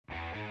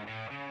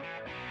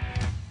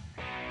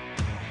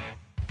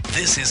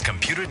This is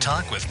Computer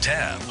Talk with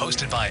Tab,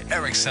 hosted by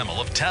Eric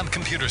Semmel of Tab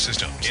Computer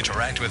Systems.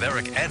 Interact with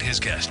Eric and his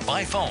guest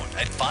by phone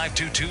at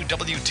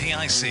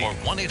 522-WTIC or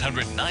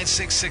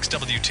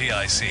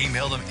 1-800-966-WTIC.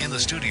 Email them in the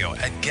studio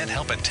at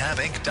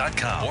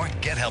gethelp@tabinc.com or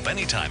get help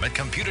anytime at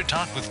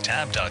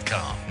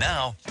computertalkwithtab.com.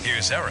 Now,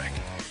 here's Eric.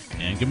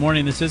 And good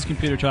morning. This is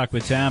Computer Talk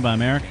with Tab.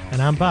 I'm Eric.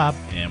 And I'm Bob.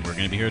 And we're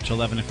going to be here till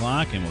 11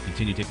 o'clock, and we'll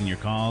continue taking your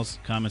calls,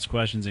 comments,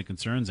 questions, and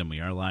concerns. And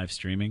we are live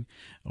streaming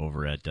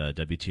over at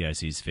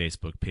WTIC's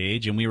Facebook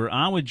page. And we were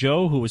on with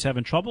Joe, who was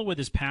having trouble with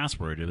his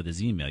password, with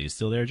his email. You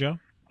still there, Joe?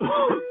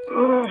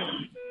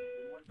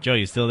 Joe,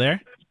 you still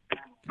there?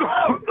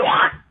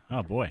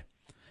 Oh, boy.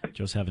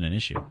 Joe's having an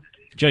issue.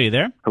 Joe, you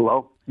there?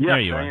 Hello? Yes,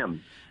 there you I are.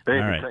 am. Hey,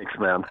 all right. Thanks,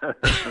 man.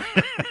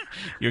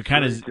 You're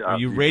kind of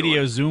you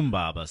radio Zoom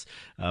Bob us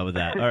with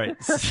that. All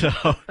right,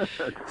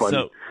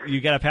 so you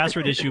got a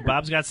password issue.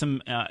 Bob's got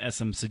some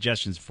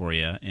suggestions for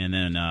you, and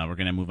then we're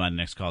going to move on to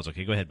next calls.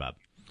 Okay, go ahead, Bob.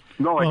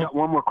 No, I got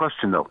one more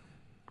question though.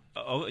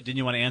 Oh, didn't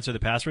you want to answer the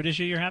password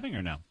issue you're having,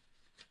 or no?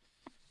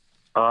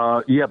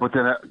 Yeah, but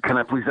then can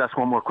I please ask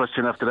one more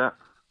question after that?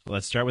 Well,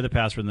 let's start with the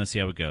password and let's see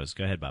how it goes.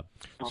 Go ahead, Bob.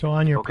 So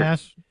on your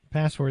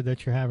password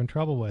that you're having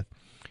trouble with,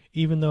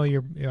 even though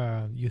you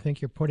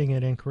think you're putting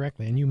it in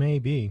correctly, and you may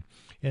be,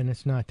 and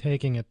it's not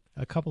taking it,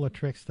 a couple of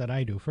tricks that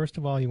I do. First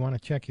of all, you want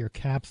to check your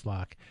caps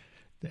lock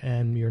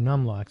and your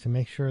num locks and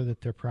make sure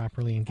that they're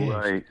properly engaged.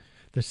 Right.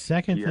 The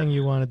second thing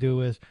you want to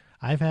do is,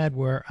 I've had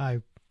where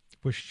I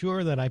was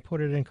sure that I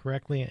put it in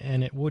correctly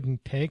and it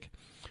wouldn't take.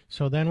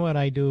 So then what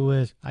I do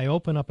is I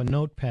open up a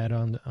notepad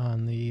on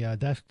the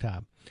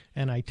desktop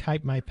and I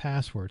type my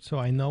password so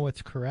I know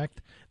it's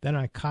correct. Then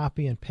I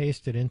copy and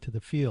paste it into the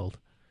field.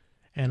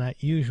 And it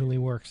usually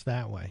works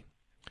that way.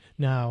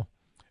 Now,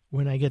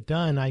 when I get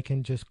done, I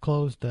can just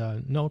close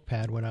the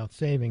notepad without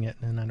saving it,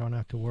 and I don't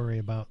have to worry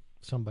about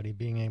somebody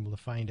being able to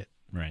find it.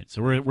 Right.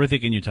 So we're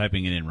thinking you're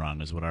typing it in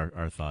wrong is what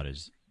our thought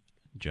is,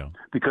 Joe.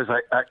 Because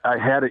I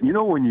had it. You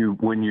know when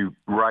you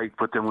write,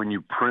 but then when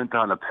you print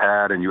on a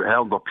pad and you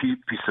held a piece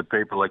of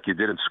paper like you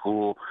did in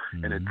school,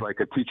 and it's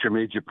like a teacher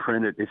made you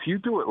print it. If you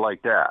do it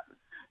like that,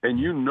 and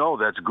you know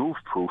that's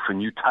goof-proof,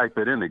 and you type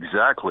it in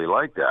exactly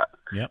like that.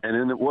 Yep. And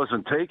then it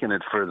wasn't taking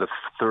it for the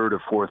third or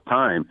fourth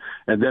time,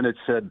 and then it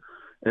said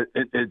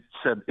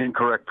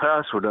incorrect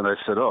password, and I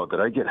said, oh, did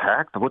I get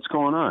hacked? What's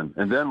going on?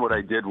 And then what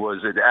I did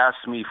was it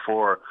asked me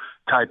for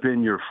type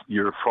in your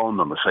phone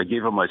number. So I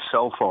gave it my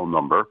cell phone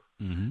number,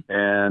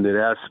 and it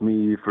asked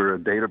me for a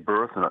date of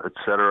birth, and et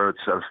cetera,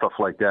 stuff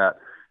like that.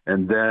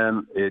 And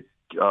then it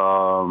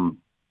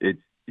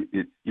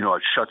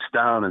shuts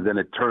down, and then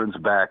it turns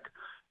back.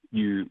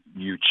 You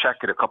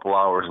check it a couple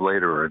hours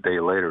later or a day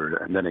later,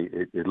 and then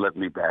it let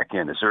me back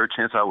in. Is there a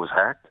chance I was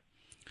hacked?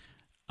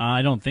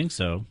 I don't think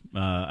so.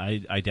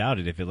 I doubt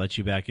it. If it lets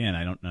you back in,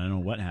 I don't know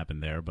what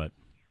happened there, but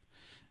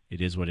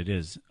it is what it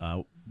is.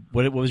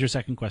 What was your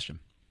second question?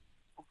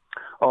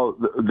 Oh,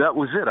 that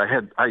was it.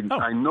 I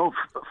know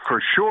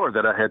for sure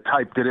that I had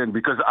typed it in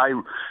because I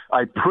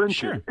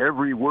printed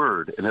every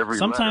word and every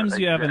Sometimes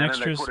letter. You have an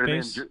extra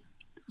space.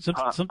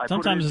 I sometimes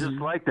put it in just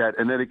like that,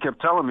 and then it kept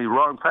telling me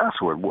wrong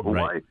password.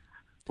 Right.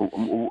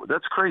 Why?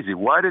 That's crazy.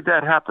 Why did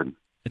that happen?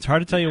 It's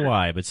hard to tell you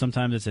why, but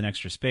sometimes it's an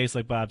extra space,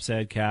 like Bob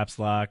said, caps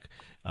lock,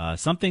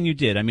 something you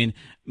did. I mean,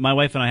 my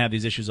wife and I have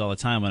these issues all the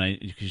time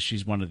because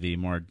she's one of the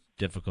more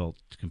difficult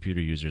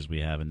computer users we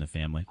have in the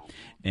family,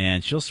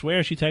 and she'll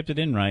swear she typed it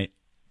in right.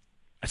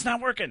 It's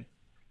not working.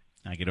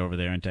 I get over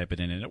there and type it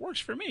in, and it works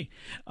for me.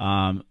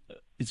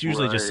 It's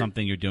usually just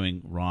something you're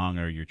doing wrong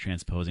or you're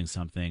transposing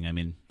something. I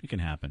mean, it can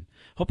happen.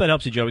 Hope that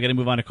helps you, Joe. We got to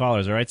move on to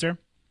callers. All right, sir?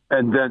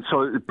 And then,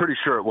 so pretty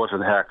sure it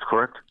wasn't hacked,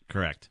 correct?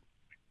 Correct.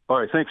 All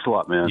right. Thanks a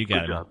lot, man. You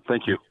got Good it. job.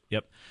 Thank you.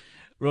 Yep.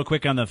 Real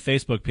quick on the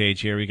Facebook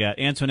page here, we got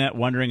Antoinette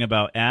wondering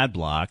about ad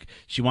block.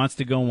 She wants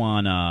to go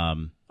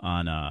on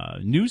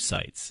news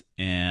sites,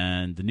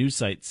 and the news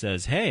site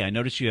says, hey, I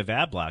noticed you have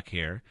ad block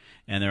here,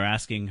 and they're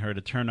asking her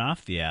to turn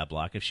off the ad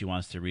block if she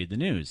wants to read the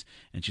news,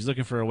 and she's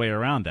looking for a way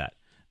around that.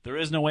 There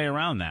is no way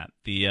around that.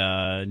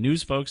 The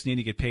news folks need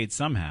to get paid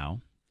somehow,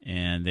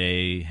 and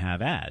they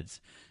have ads.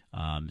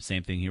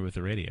 Same thing here with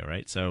the radio,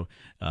 right? So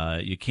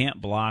you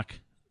can't block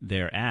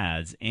their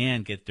ads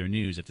and get their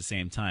news at the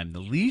same time. The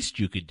least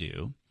you could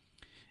do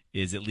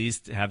is at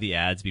least have the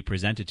ads be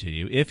presented to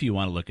you if you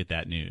want to look at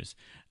that news.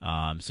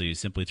 So you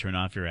simply turn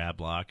off your ad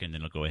block, and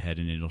then it'll go ahead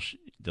and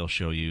they'll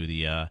show you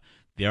the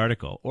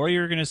article. Or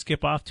you're going to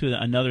skip off to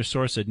another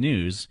source of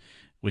news,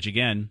 which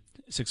again,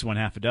 6 of 1,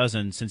 half a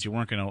dozen, since you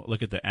weren't going to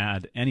look at the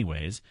ad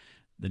anyways,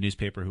 the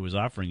newspaper who was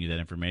offering you that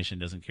information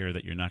doesn't care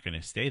that you're not going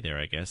to stay there,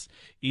 I guess,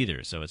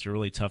 either. So it's a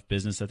really tough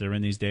business that they're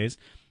in these days.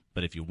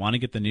 But if you want to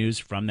get the news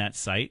from that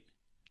site,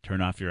 turn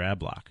off your ad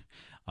block.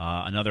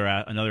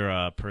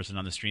 Another person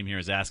on the stream here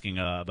is asking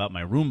about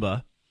my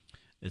Roomba.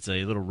 It's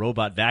a little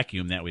robot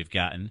vacuum that we've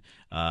gotten.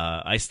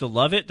 I still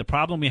love it. The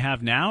problem we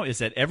have now is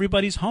that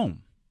everybody's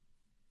home.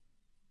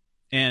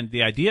 And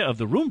the idea of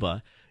the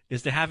Roomba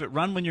is to have it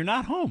run when you're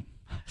not home,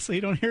 so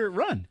you don't hear it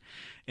run.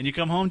 And you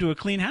come home to a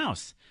clean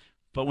house.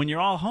 But when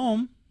you're all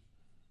home,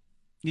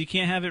 you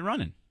can't have it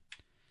running.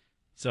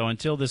 So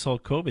until this whole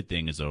COVID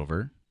thing is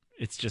over,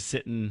 it's just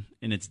sitting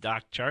in its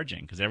dock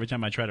charging, because every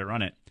time I try to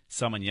run it,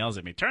 someone yells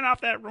at me, "Turn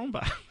off that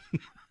Roomba."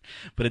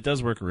 But it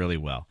does work really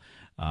well.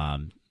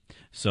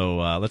 So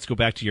let's go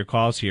back to your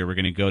calls here. We're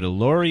going to go to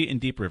Lori in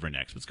Deep River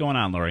next. What's going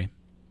on, Lori?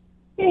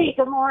 Hey,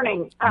 good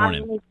morning.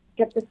 Morning. Let me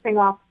get this thing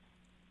off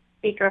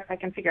speaker if I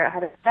can figure out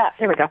how to do that.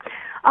 There we go.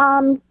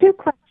 2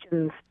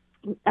 questions,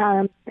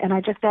 and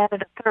I just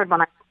added a third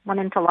when I went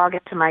in to log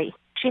into my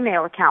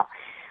Gmail account.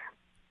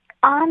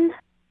 On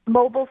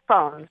mobile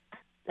phones,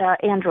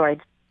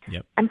 Androids,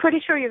 Yep. I'm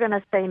pretty sure you're going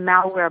to say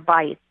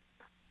Malwarebytes.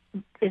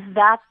 Is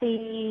that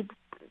the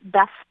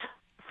best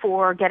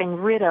for getting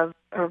rid of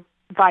or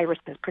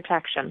viruses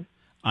protection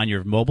On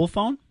your mobile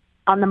phone?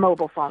 on the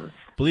mobile phones?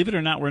 Believe it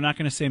or not, we're not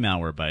going to say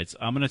Malwarebytes.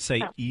 I'm going to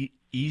say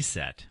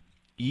ESET,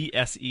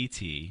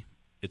 ESET.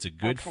 It's a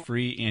good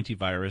free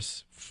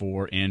antivirus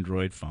for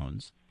Android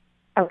phones.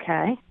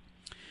 Okay.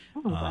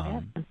 Oh, what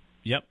happened?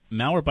 Yep.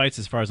 Malwarebytes,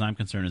 as far as I'm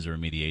concerned, is a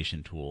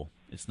remediation tool.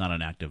 It's not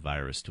an active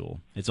virus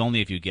tool. It's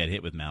only if you get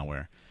hit with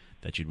malware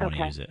that you'd want to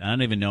Okay. use it. I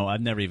don't even know. I've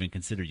never even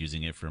considered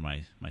using it for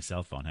my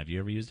cell phone. Have you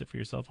ever used it for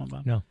your cell phone,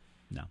 Bob? No.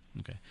 No.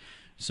 Okay.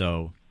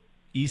 So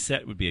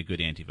ESET would be a good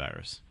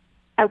antivirus.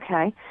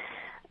 Okay.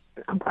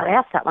 I'm glad I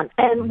asked that one.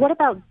 And what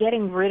about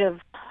getting rid of,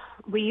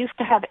 we used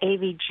to have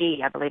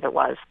AVG, I believe it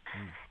was,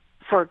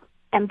 for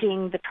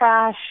emptying the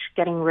trash,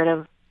 getting rid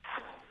of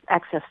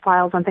excess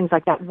files and things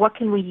like that. What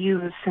can we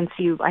use since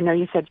I know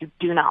you said you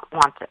do not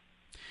want it?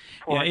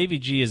 Yeah,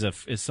 AVG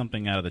is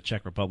something out of the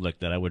Czech Republic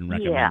that I wouldn't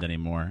recommend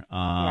anymore.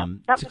 That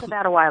was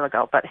about a while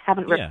ago, but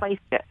haven't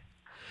replaced it.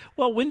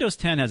 Well, Windows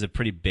 10 has a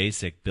pretty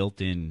basic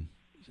built-in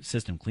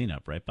system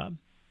cleanup, right, Bob?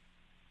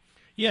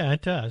 Yeah,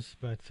 it does.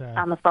 But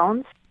On the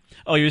phones?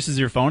 Oh, this is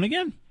your phone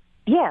again?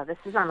 Yeah, this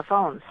is on the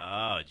phones.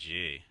 Oh,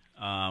 gee.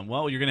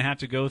 Well, you're going to have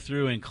to go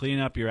through and clean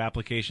up your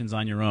applications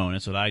on your own.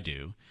 That's what I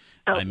do.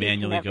 I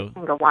manually every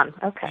single one.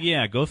 Okay.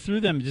 Yeah, go through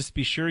them. Just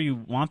be sure you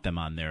want them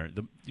on there.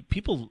 The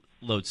people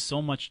load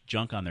so much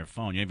junk on their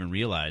phone, you don't even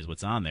realize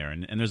what's on there.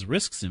 And there's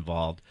risks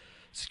involved,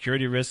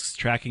 security risks,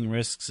 tracking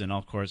risks, and,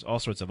 of course, all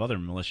sorts of other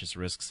malicious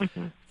risks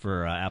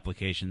for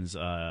applications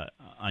on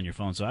your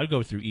phone. So I'd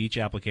go through each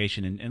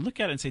application and look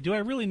at it and say, do I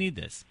really need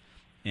this?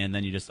 And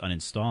then you just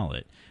uninstall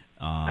it.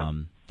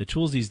 The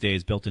tools these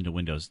days built into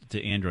Windows,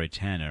 to Android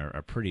 10,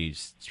 are pretty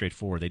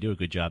straightforward. They do a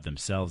good job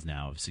themselves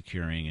now of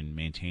securing and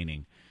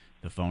maintaining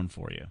the phone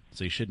for you.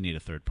 So you shouldn't need a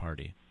third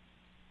party.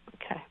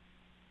 Okay.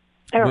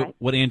 All right.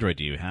 What Android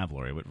do you have,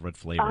 Lori? What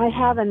flavor? I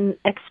have an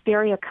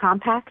Xperia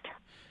Compact.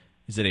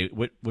 Is it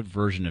what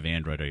version of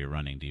Android are you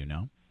running? Do you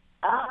know?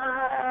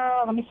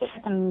 Let me see if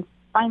I can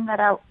find that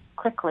out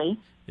quickly.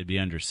 It'd be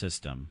under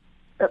System.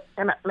 Let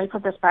me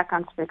put this back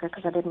on speaker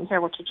because I didn't hear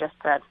what you just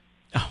said.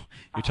 Oh,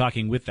 you're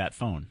talking with that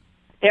phone.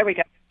 There we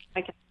go.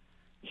 I can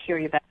hear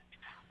you better.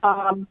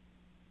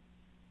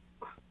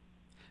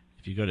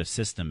 If you go to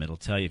System, it'll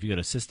tell you. If you go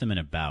to System and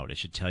About, it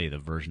should tell you the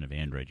version of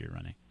Android you're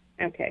running.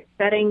 Okay.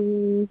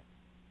 Settings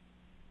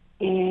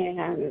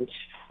and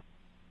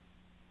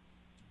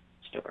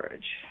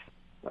storage.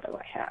 What do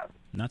I have?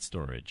 Not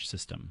storage,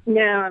 System.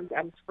 No,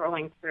 I'm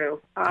scrolling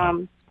through.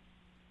 About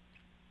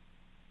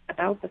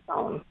the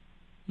phone.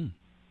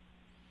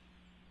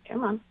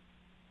 Come on.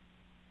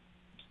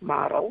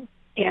 Model.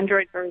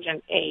 Android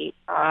version 8.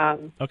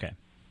 Okay.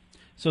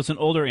 So it's an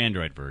older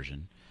Android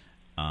version.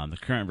 The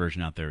current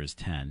version out there is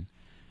 10.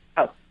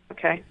 Oh,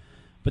 okay.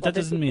 But that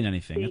doesn't mean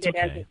anything. That's As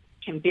okay. it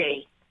can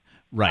be.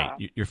 Right.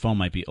 Your phone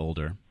might be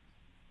older.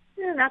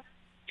 Not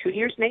 2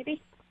 years,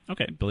 maybe.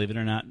 Okay. Believe it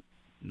or not,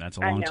 that's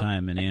a I long know.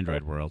 time in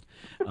Android world.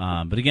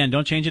 But again,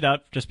 don't change it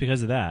out just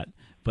because of that.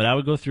 But I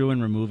would go through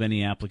and remove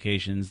any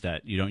applications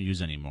that you don't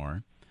use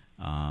anymore.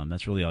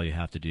 That's really all you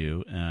have to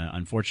do.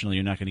 Unfortunately,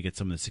 you're not going to get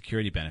some of the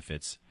security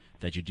benefits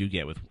that you do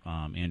get with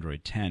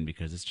Android 10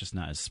 because it's just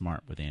not as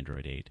smart with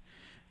Android 8.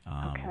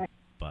 Okay.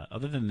 But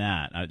other than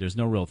that, there's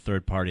no real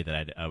third party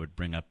that I would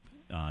bring up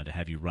to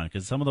have you run,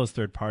 because some of those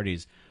third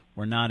parties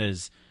were not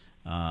as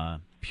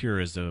pure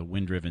as the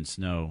wind-driven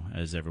snow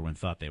as everyone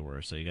thought they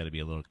were. So you got to be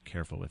a little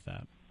careful with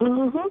that.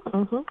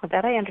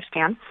 That I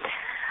understand.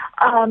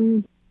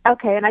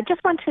 Okay, and I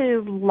just want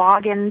to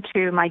log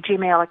into my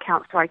Gmail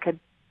account so I could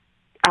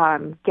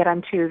get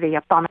onto the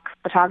Atomic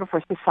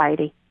Photographer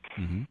Society.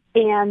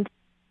 And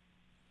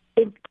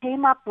it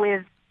came up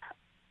with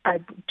a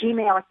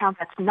Gmail account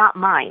that's not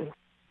mine,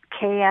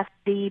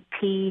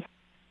 KSDPMMMP.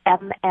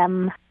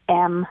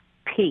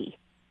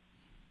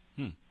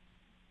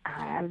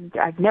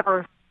 I've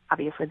never,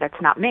 obviously that's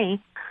not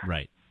me.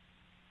 Right.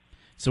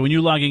 So when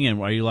you're logging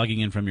in, are you logging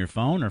in from your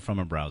phone or from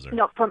a browser?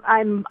 No,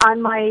 I'm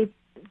on my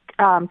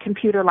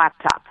computer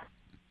laptop.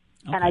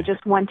 Okay. And I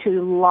just want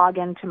to log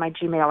into my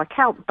Gmail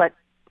account, but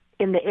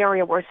in the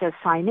area where it says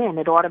sign in,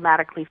 it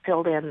automatically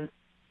filled in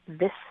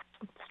this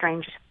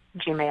strange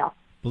Gmail.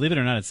 Believe it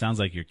or not, it sounds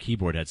like your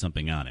keyboard had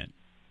something on it.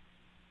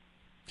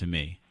 To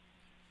me.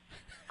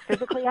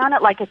 Physically on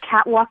it, like a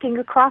cat walking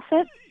across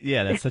it?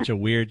 Yeah, that's such a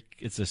weird.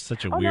 It's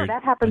such a weird. No,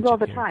 that happens bunch all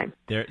of the characters.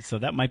 time. So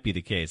that might be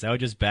the case. I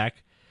would just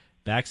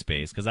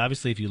backspace, because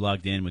obviously if you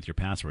logged in with your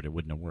password, it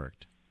wouldn't have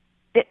worked.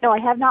 No, I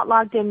have not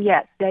logged in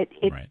yet. It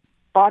Right.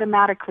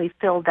 automatically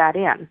filled that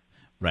in.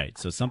 Right.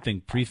 So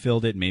something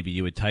pre-filled it. Maybe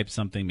you would type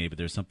something. Maybe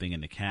there's something in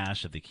the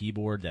cache of the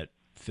keyboard that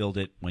filled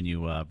it when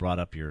you brought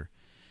up your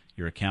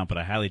account. But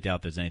I highly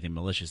doubt there's anything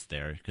malicious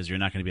there because you're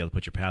not going to be able to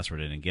put your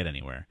password in and get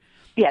anywhere.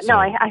 Yeah, So- no,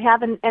 I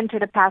haven't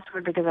entered a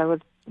password because I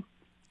was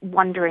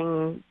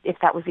wondering if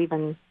that was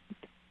even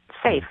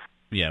safe.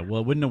 Yeah.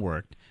 Well, it wouldn't have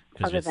worked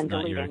because Other it's than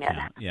not your deleting it.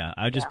 account. Yeah.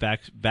 I would just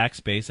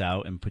backspace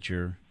out and put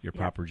your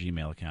proper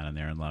Gmail account in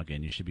there and log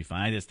in. You should be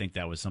fine. I just think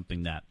that was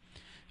something that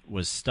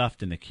was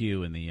stuffed in the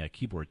queue, in the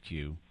keyboard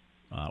queue,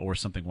 or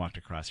something walked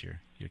across your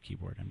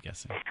keyboard, I'm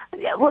guessing.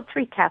 Yeah, well,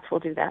 3 cats will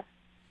do that.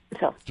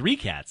 So 3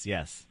 cats,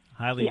 yes.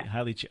 Highly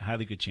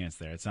good chance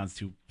there. It sounds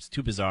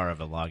too bizarre of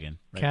a login.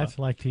 Right, Cats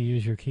Bob? like to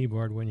use your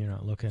keyboard when you're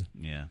not looking.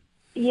 Yeah.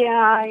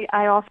 yeah,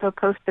 I also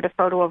posted a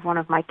photo of one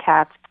of my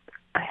cats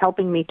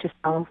helping me to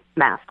sew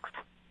masks.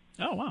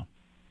 Oh, wow.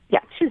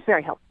 Yeah, she was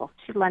very helpful.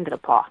 She lended a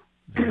paw.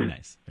 Very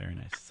nice. Very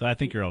nice. So I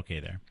think you're okay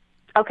there.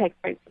 Okay,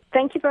 great.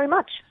 Thank you very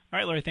much. All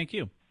right, Lori, thank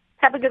you.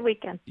 Have a good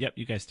weekend. Yep,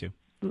 you guys too.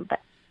 Bye.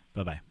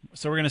 Bye-bye.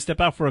 So we're going to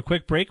step out for a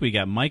quick break. We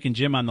got Mike and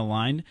Jim on the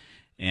line,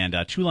 and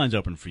 2 lines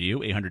open for you,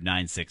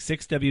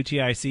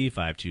 800-966-WTIC,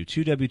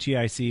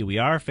 522-WTIC. We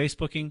are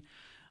Facebooking,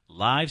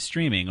 live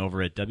streaming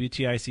over at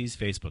WTIC's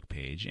Facebook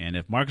page. And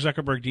if Mark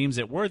Zuckerberg deems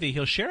it worthy,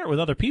 he'll share it with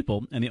other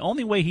people. And the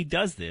only way he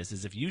does this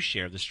is if you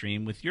share the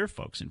stream with your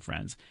folks and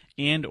friends,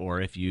 and or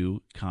if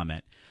you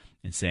comment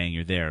and saying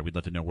you're there. We'd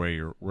love to know where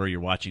you're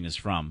watching us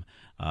from.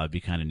 It'd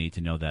be kind of neat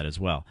to know that as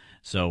well.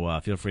 So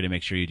feel free to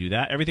make sure you do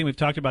that. Everything we've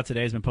talked about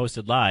today has been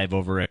posted live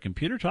over at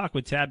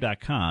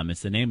computertalkwithtab.com.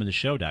 It's the name of the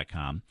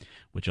show.com,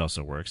 which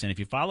also works. And if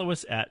you follow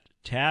us at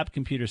Tab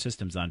Computer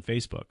Systems on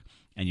Facebook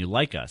and you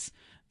like us,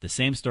 the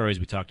same stories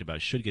we talked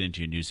about should get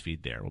into your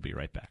newsfeed there. We'll be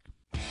right back.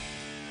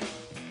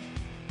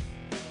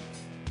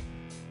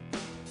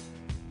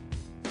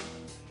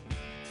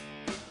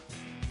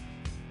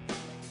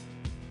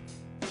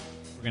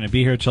 We're going to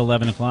be here till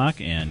 11 o'clock,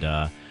 and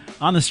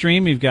on the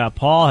stream, we've got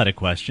Paul had a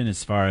question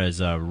as far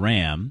as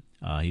RAM.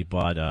 He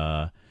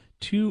bought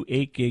 2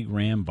 8-gig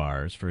RAM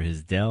bars for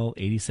his Dell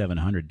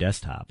 8700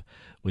 desktop,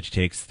 which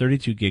takes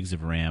 32 gigs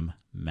of RAM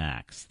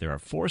max. There are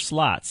 4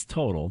 slots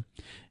total,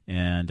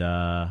 and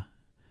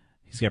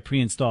he's got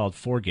pre-installed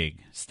 4-gig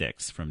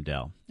sticks from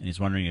Dell, and he's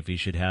wondering if he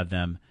should have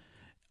them,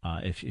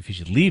 if he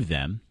should leave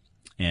them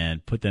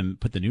and put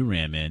the new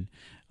RAM in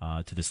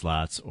to the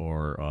slots,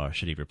 or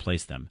should he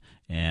replace them?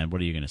 And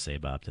what are you going to say,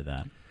 Bob, to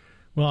that?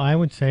 Well, I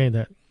would say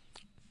that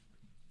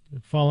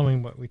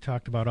following what we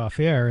talked about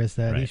off air is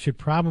that he Right. should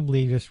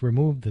probably just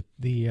remove the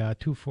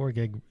 2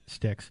 4-gig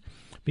sticks,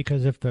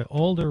 because if the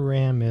older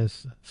RAM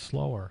is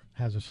slower,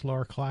 has a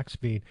slower clock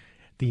speed,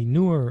 the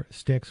newer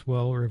sticks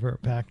will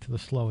revert back to the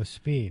slowest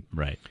speed.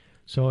 Right.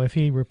 So if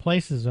he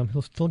replaces them,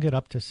 he'll still get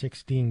up to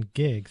 16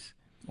 gigs.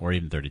 Or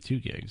even 32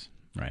 gigs.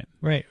 Right.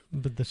 Right,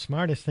 but the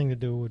smartest thing to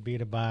do would be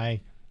to buy,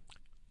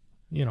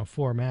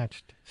 4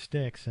 matched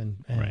sticks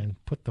and Right.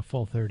 put the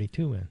full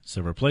 32 in.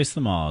 So replace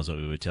them all is what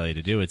we would tell you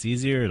to do. It's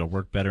easier. It'll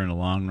work better in the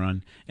long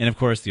run. And, of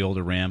course, the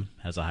older RAM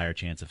has a higher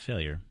chance of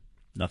failure.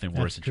 Nothing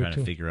worse That's than true, trying to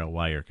too. figure out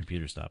why your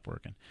computer stopped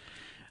working.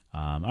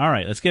 All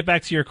right, let's get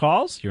back to your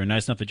calls. You're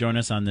nice enough to join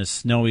us on this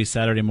snowy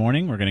Saturday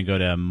morning. We're going to go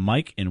to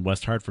Mike in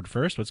West Hartford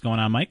first. What's going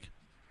on, Mike?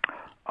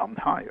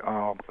 Hi.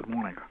 Good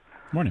morning.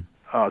 Morning.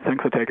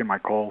 Thanks for taking my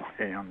call,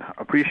 and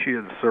appreciate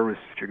the service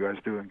that you guys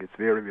doing. It's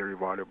very, very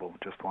valuable.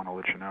 Just want to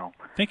let you know.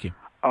 Thank you.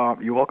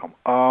 You're welcome.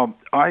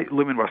 I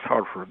live in West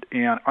Hartford,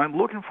 and I'm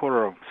looking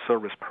for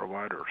service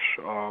providers.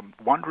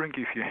 Wondering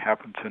if you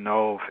happen to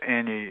know of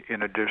any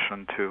in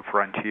addition to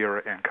Frontier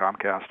and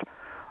Comcast,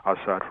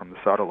 aside from the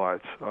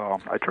satellites.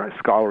 I tried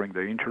scouring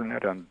the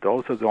internet, and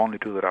those are the only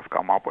 2 that I've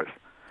come up with.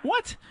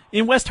 What?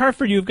 In West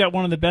Hartford, you've got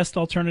one of the best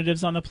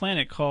alternatives on the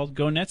planet called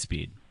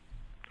GoNetspeed.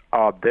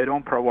 They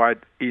don't provide,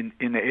 in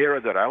the area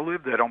that I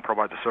live, they don't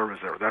provide the service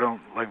there. They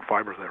don't lay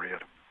fibers there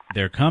yet.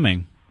 They're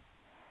coming.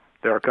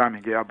 They're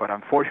coming, yeah, but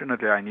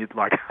unfortunately I need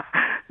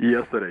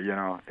yesterday,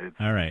 It's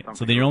All right. So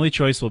something then your only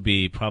choice will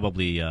be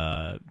probably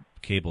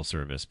cable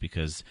service,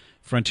 because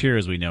Frontier,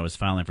 as we know, is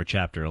filing for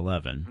Chapter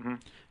 11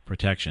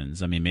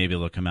 protections. I mean, maybe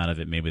they'll come out of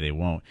it, maybe they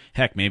won't.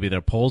 Heck, maybe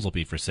their poles will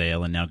be for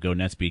sale, and now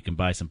GoNetspeed can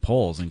buy some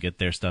poles and get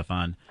their stuff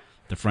on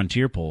the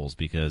Frontier poles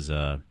because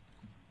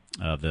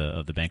of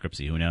the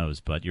bankruptcy. Who knows?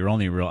 But your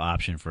only real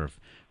option for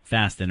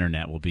fast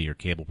internet will be your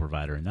cable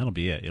provider, and that'll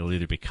be it. It'll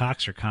either be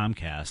Cox or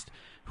Comcast,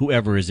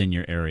 whoever is in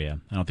your area.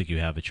 I don't think you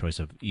have a choice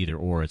of either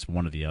or. It's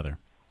one or the other.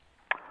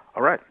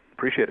 All right.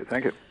 Appreciate it.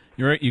 Thank you.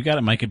 You got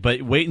it, Mike.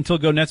 But wait until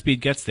GoNetspeed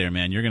gets there,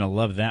 man. You're going to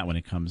love that when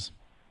it comes.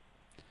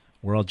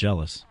 We're all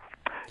jealous.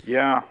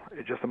 Yeah,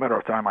 it's just a matter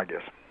of time, I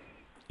guess.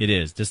 It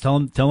is. Just tell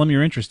them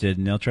you're interested,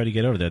 and they'll try to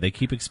get over there. They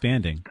keep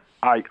expanding.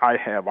 I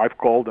have. I've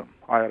called them.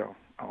 I had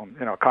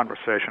a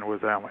conversation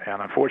with them,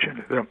 and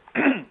unfortunately,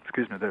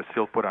 they're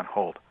still put on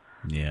hold.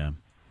 Yeah.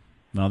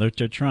 No, they're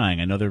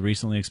trying. I know they're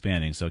recently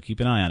expanding, so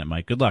keep an eye on it,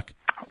 Mike. Good luck.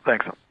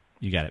 Thanks.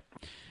 You got it.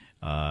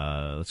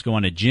 Let's go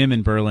on to Jim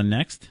in Berlin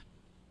next.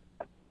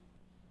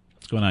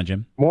 What's going on,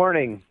 Jim?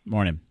 Morning.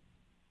 Morning.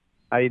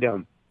 How you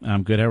doing?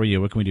 I'm good. How are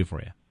you? What can we do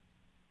for you?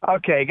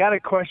 Okay, got a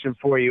question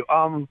for you.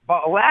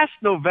 About last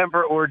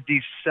November or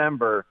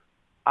December,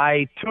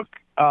 I took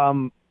I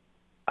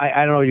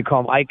don't know what you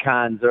call them,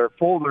 icons or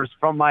folders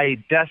from my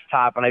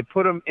desktop, and I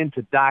put them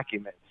into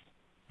documents.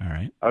 All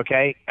right.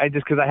 Okay,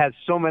 because I had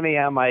so many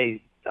on my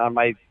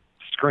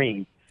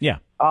screen. Yeah.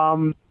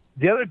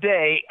 The other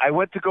day, I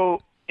went to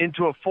go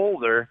into a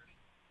folder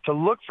to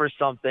look for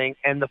something,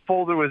 and the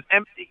folder was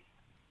empty.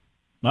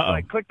 Uh-oh. So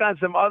I clicked on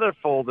some other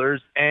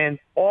folders, and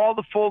all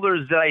the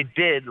folders that I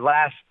did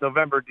last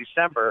November,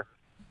 December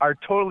are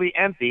totally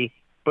empty,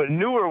 but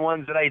newer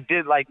ones that I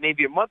did like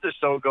maybe a month or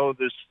so ago,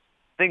 the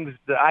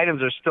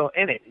items are still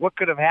in it. What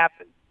could have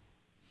happened?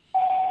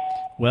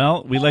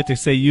 Well, we like to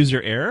say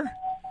user error.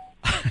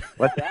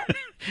 What's that?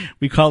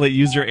 We call it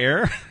user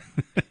error.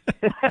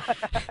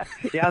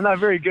 Yeah, I'm not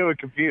very good with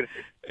computers.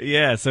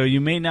 Yeah, so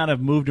you may not have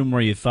moved them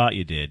where you thought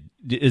you did.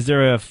 Is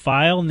there a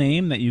file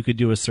name that you could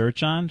do a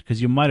search on?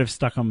 Because you might have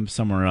stuck them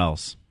somewhere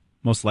else.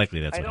 Most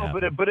likely that's I what know,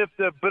 happened. but if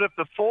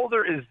the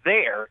folder is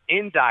there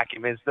in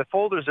documents, the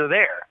folders are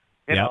there.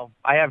 You know,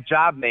 I have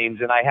job names,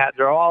 and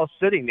they're all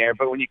sitting there.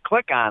 But when you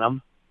click on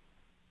them,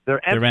 they're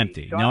empty. They're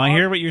empty. So No, I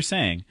hear what you're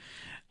saying.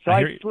 So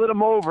I slid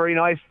them over.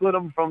 I slid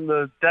them from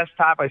the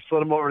desktop. I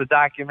slid them over to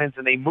documents,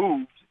 and they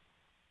moved.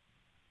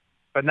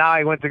 But now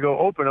I went to go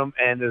open them,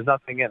 and there's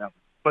nothing in them.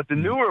 But the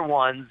newer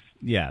ones,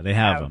 yeah, they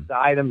have them. The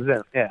items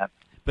in. Yeah.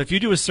 But if you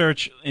do a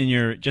search in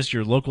your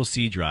local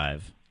C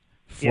drive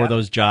for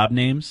those job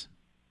names,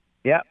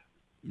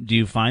 do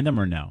you find them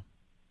or no?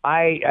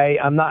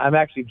 I'm not. I'm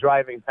actually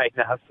driving right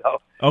now,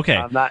 so okay.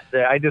 I'm not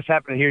there. I just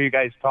happen to hear you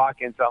guys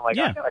talking, so I'm like,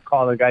 I gotta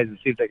call the guys and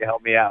see if they can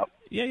help me out.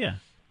 Yeah.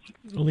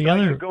 Well, I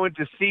can go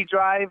into C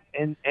drive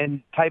and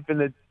type in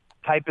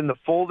the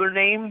folder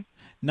name.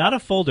 Not a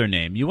folder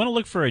name. You want to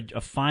look for a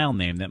file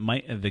name that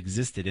might have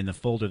existed in the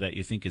folder that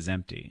you think is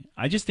empty.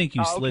 I just think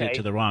you slid it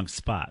to the wrong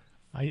spot.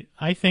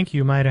 I think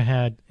you might have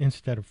had,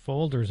 instead of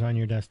folders on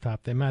your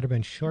desktop, they might have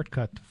been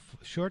shortcuts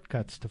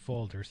to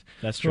folders.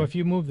 That's true. So if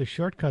you move the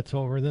shortcuts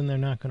over, then they're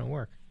not going to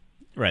work.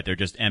 Right, they're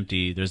just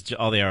empty.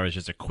 All they are is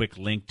just a quick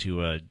link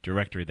to a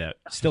directory that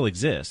still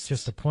exists.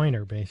 Just a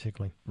pointer,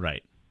 basically.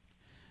 Right.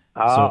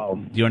 Oh. So,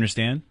 do you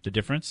understand the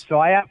difference? So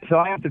I have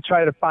to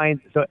try to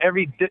find. So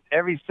every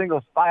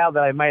single file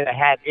that I might have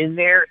had in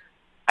there,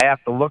 I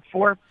have to look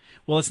for.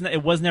 Well,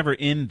 it was never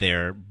in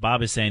there.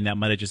 Bob is saying that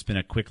might have just been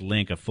a quick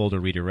link, a folder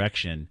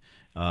redirection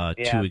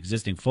to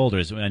existing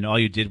folders, and all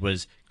you did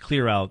was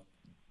clear out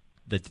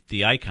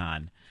the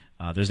icon.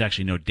 There's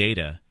actually no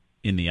data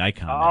in the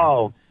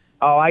icon.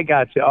 Oh, I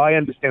got you. Oh, I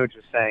understand what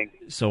you're saying.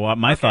 So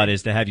my thought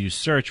is to have you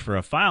search for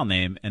a file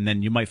name, and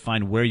then you might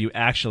find where you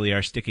actually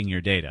are sticking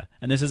your data.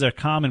 And this is a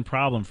common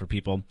problem for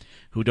people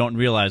who don't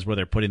realize where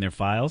they're putting their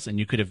files. And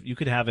you could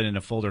have it in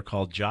a folder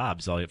called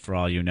Jobs, for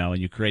all you know,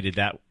 and you created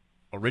that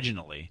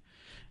originally.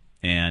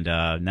 And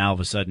now all of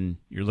a sudden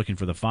you're looking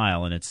for the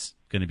file, and it's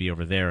going to be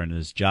over there in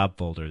this job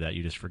folder that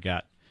you just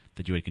forgot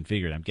that you had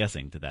configured. I'm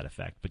guessing to that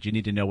effect. But you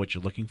need to know what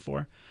you're looking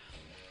for.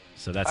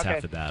 So that's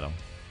half the battle.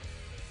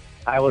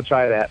 I will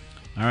try that.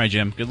 All right,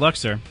 Jim. Good luck,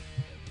 sir.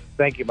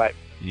 Thank you. Bye.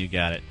 You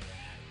got it.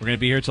 We're going to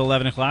be here till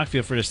 11 o'clock.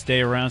 Feel free to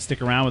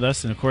stick around with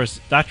us. And, of course,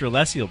 Dr.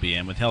 Alessi will be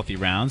in with Healthy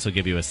Rounds. He'll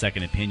give you a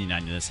second opinion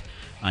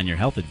on your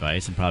health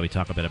advice, and probably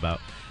talk a bit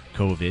about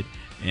COVID.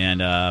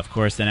 And, of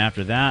course, then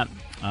after that,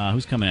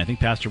 who's coming in? I think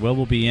Pastor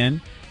Will be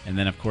in. And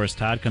then, of course,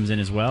 Todd comes in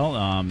as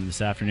well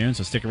this afternoon.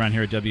 So stick around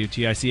here at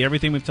WTIC.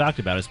 Everything we've talked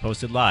about is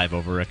posted live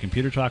over at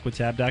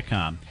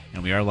ComputerTalkWithTab.com.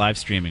 And we are live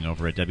streaming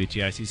over at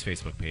WTIC's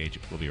Facebook page.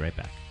 We'll be right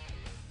back.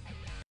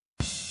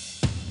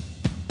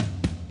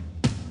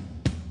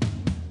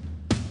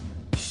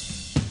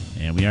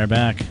 And we are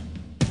back.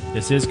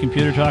 This is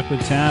Computer Talk with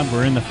Tab.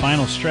 We're in the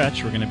final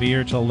stretch. We're going to be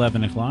here till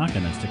 11 o'clock,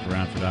 and then stick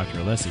around for Dr.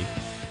 Alessi.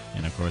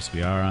 And, of course,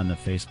 we are on the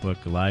Facebook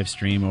live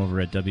stream over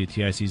at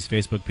WTIC's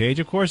Facebook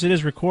page. Of course, it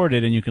is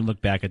recorded, and you can look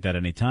back at that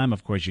anytime.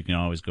 Of course, you can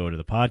always go to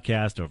the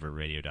podcast over at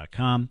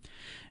radio.com.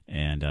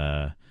 And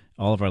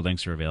all of our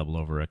links are available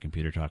over at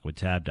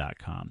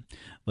ComputerTalkWithTab.com.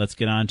 Let's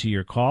get on to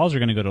your calls. We're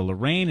going to go to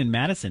Lorraine in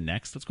Madison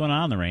next. What's going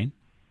on, Lorraine?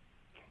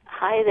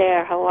 Hi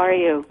there. How are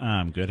you?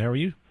 I'm good. How are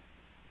you?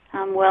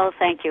 I'm well,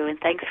 thank you, and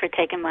thanks for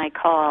taking my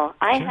call.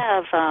 I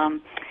have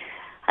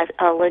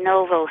a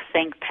Lenovo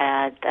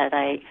ThinkPad that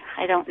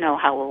I don't know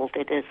how old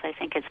it is. I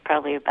think it's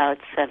probably about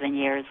 7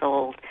 years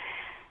old.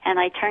 And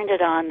I turned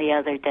it on the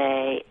other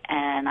day,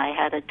 and I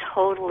had a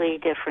totally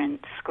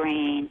different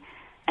screen,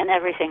 and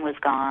everything was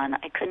gone.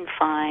 I couldn't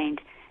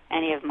find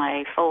any of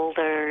my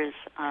folders,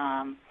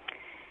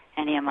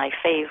 any of my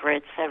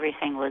favorites.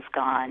 Everything was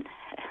gone.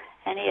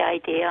 Any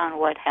idea on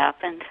what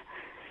happened?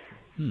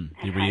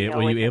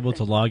 Were you able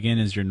to log in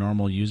as your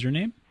normal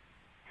username?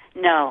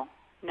 No.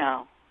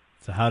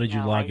 So how did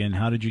you log in?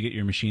 How did you get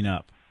your machine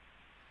up?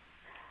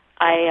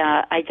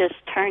 I just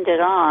turned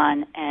it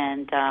on,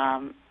 and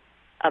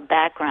a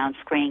background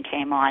screen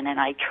came on, and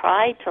I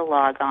tried to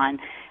log on,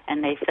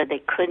 and they said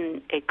it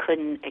couldn't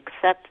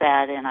accept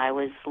that, and I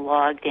was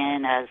logged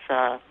in as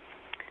a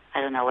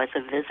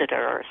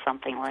visitor or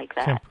something like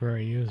that.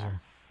 Temporary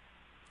user.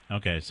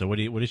 Okay, so what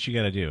does she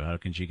got to do? How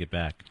can she get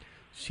back?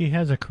 She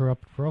has a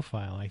corrupt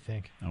profile, I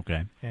think.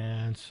 Okay.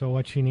 And so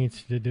what she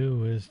needs to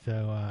do is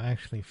to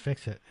actually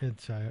fix it.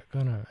 It's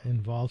going to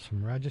involve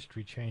some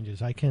registry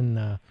changes. I can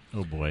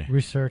oh boy,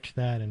 research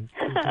that and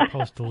we can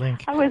post a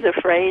link. I was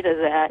afraid of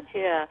that.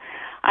 Yeah,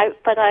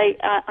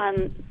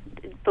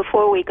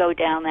 before we go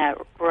down that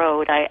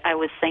road, I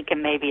was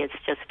thinking maybe it's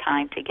just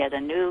time to get a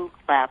new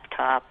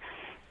laptop.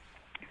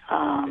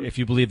 If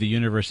you believe the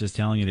universe is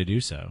telling you to do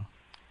so.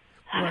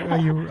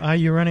 Are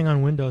you running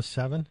on Windows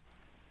 7?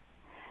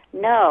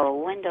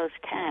 No, Windows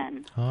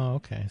 10. Oh,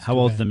 okay. How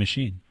old's the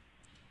machine?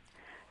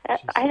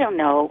 I don't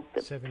know.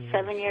 7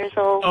 years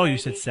old. Oh, maybe? you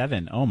said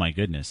 7. Oh my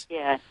goodness.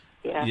 Yeah.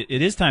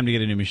 It is time to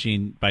get a new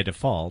machine by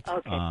default.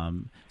 Okay.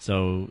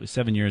 So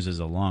 7 years is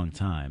a long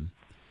time.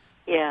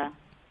 Yeah.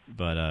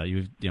 But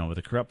with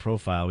a corrupt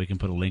profile, we can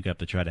put a link up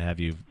to try to have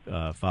you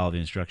follow the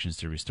instructions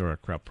to restore a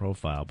corrupt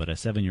profile. But a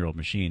 7-year-old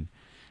machine,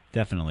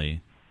 definitely,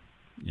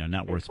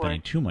 not worth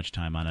spending too much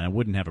time on. And I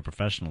wouldn't have a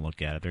professional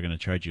look at it. They're going to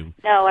charge you.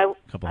 No, I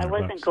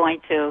wasn't going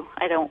to.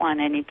 I don't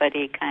want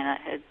anybody kind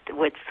of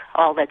with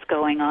all that's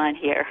going on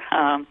here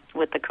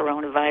with the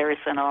coronavirus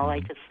and all.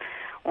 I just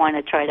want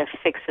to try to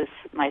fix this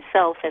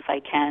myself if I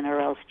can, or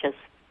else just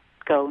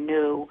go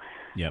new.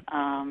 Yep.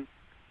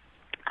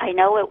 I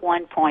know at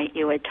one point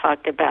you had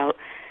talked about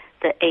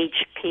the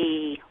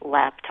HP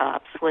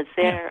laptops. Was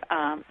there,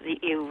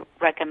 you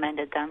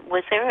recommended them.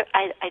 Was there,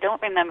 I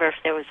don't remember if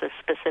there was a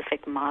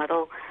specific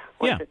model.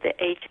 Was it the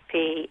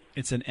HP?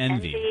 It's an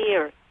Envy.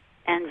 Or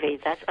Envy.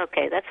 That's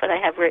okay. That's what I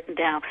have written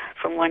down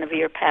from one of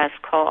your past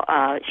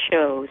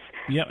shows.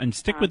 Yeah, and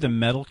stick with the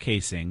metal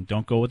casing.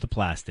 Don't go with the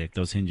plastic.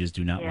 Those hinges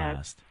do not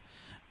last.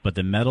 But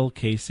the metal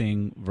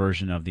casing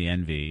version of the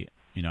Envy,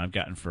 I've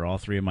gotten for all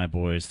 3 of my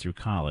boys through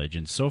college,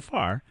 and so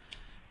far,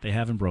 they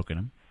haven't broken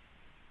them.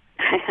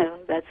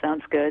 That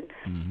sounds good.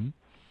 Mm-hmm.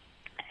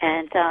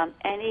 And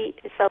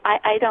so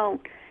I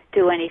don't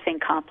do anything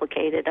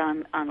complicated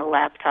on the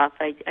laptop.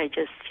 I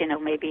just,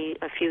 maybe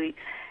a few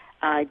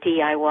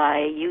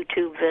DIY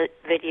YouTube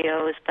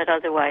videos, but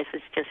otherwise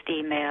it's just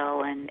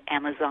email and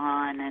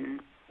Amazon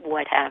and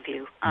what have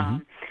you.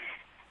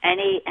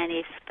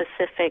 Any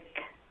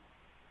specific?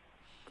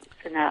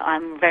 Now,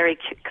 I'm very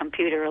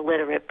computer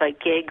illiterate, but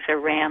gigs or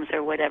RAMs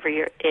or whatever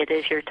it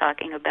is you're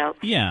talking about.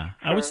 Yeah,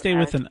 I would stay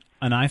with an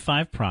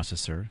i5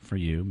 processor for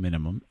you,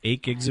 minimum,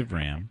 8 gigs of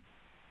RAM,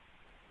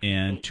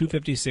 and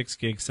 256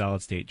 gig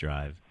solid-state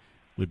drive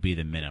would be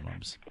the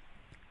minimums.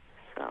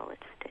 Solid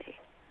state.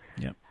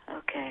 Yep.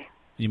 Okay.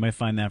 You might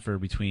find that for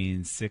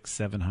between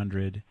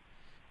 $600-700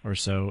 or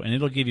so, and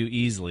it'll give you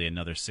easily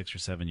another 6 or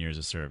 7 years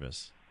of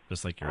service,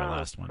 just like your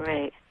last one.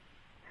 Great.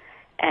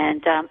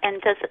 And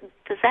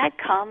does that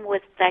come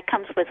with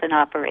comes with an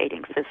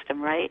operating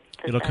system, right?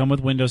 It'll come with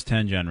Windows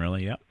 10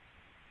 generally. Yep.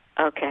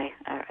 Okay.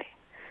 All right.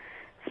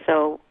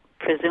 So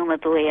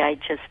presumably, I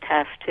just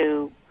have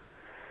to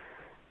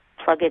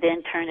plug it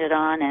in, turn it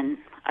on, and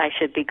I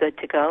should be good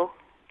to go.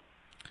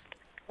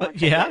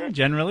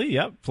 Generally,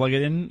 yep. Plug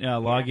it in,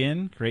 log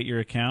in, create your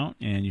account,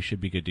 and you should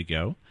be good to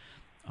go.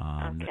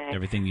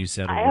 Everything you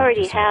said. I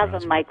already have a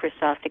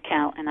Microsoft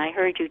account, and I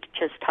heard you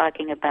just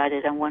talking about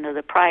it on one of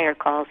the prior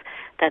calls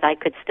that I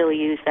could still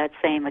use that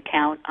same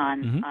account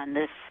on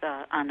this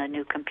on a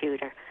new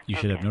computer. You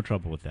should have no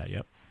trouble with that.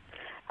 Yep.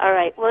 All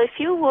right. Well, if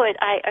you would,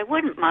 I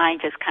wouldn't mind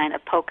just kind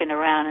of poking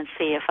around and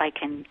see if I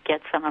can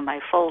get some of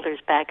my folders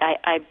back.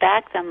 I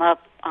backed them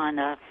up on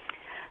a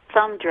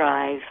thumb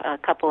drive a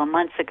couple of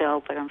months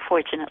ago, but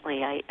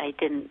unfortunately I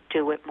didn't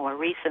do it more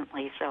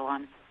recently, so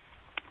I'm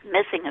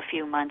missing a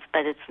few months,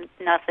 but it's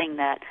nothing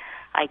that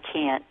I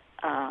can't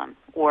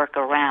work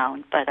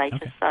around. But I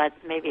just thought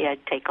maybe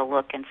I'd take a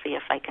look and see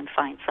if I can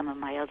find some of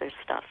my other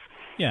stuff.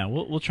 Yeah,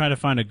 we'll try to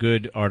find a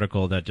good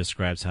article that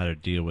describes how to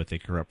deal with a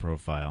corrupt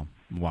profile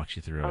and walks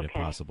you through it if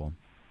possible.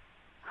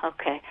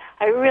 Okay.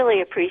 I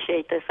really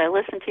appreciate this. I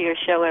listen to your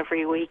show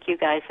every week. You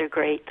guys are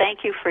great.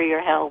 Thank you for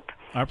your help.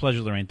 Our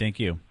pleasure, Lorraine. Thank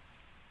you.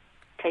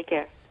 Take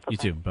care. Bye-bye. You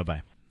too.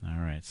 Bye-bye.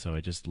 All right, so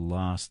I just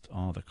lost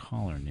all the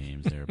caller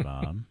names there,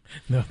 Bob.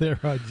 No,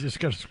 I just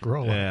got to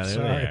scroll up. Yeah, there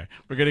they are.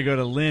 We're going to go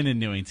to Lynn in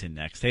Newington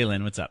next. Hey,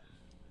 Lynn, what's up?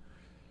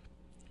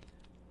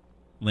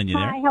 Lynn, you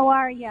there? Hi, how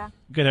are you?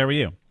 Good, how are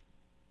you?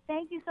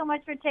 Thank you so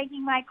much for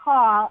taking my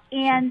call.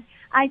 And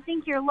I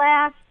think your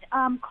last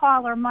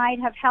caller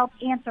might have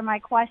helped answer my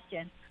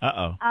question.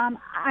 Uh-oh.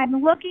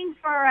 I'm looking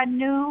for a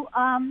new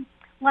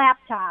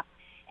laptop,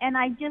 and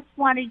I just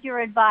wanted your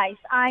advice.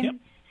 I'm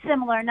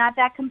similar, not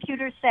that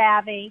computer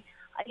savvy.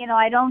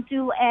 I don't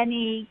do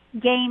any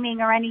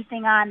gaming or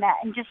anything on that,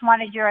 and just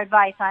wanted your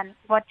advice on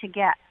what to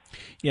get.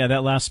 Yeah,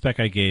 that last spec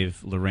I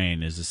gave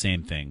Lorraine is the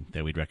same thing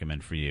that we'd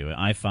recommend for you.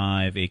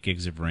 i5, 8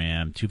 gigs of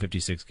RAM,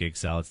 256 gig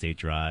solid-state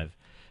drive,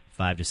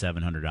 $500 to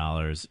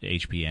 $700,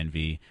 HP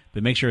Envy.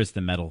 But make sure it's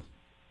the metal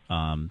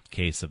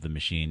case of the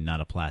machine, not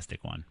a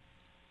plastic one.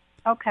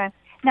 Okay.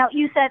 Now,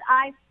 you said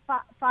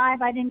i5.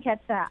 I didn't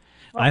catch that.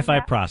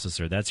 i5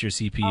 processor. That's your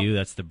CPU.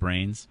 That's the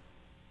brains.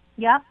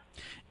 Yep.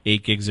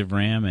 8 gigs of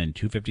RAM and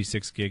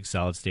 256 gig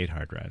solid-state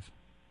hard drive.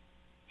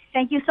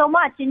 Thank you so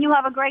much, and you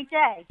have a great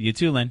day. You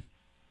too, Lynn.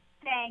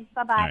 Thanks.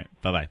 Bye-bye. All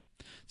right, bye-bye.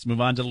 Let's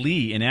move on to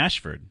Lee in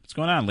Ashford. What's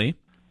going on, Lee?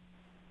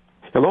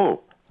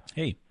 Hello.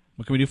 Hey,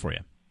 what can we do for you?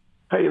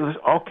 Hey,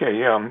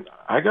 okay.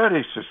 I got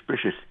a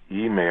suspicious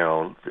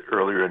email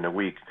earlier in the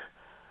week.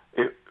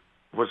 It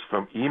was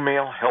from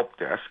Email Help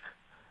Desk,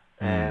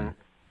 and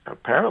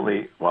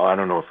apparently, well, I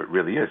don't know if it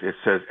really is. It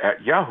says,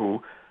 at Yahoo,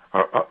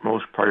 our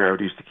utmost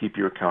priority is to keep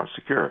your account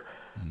secure.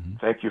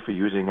 Thank you for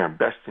using our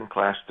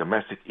best-in-class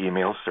domestic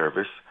email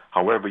service.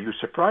 However, you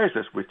surprised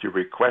us with your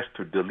request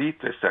to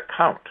delete this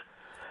account.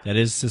 That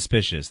is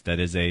suspicious. That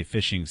is a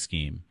phishing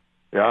scheme.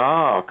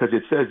 Yeah, because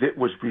it says it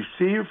was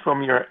received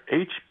from your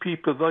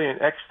HP Pavilion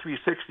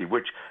X360,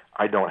 which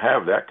I don't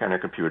have that kind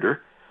of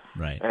computer.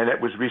 Right. And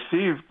it was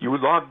received, you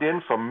logged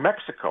in from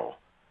Mexico.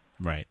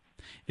 Right.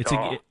 It's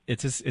a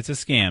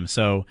scam.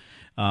 So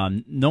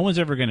no one's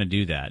ever going to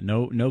do that.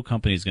 No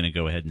company is going to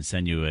go ahead and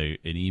send you an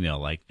email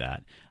like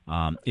that.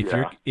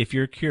 If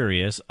you're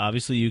curious,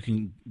 obviously you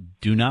can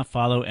do not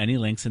follow any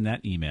links in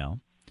that email.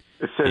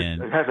 It says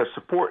it has a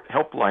support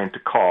helpline to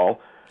call.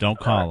 Don't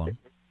call them.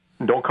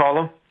 Don't call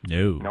them?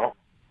 No.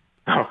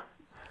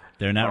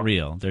 They're not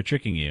real. They're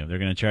tricking you. They're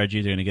going to charge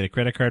you. They're going to get a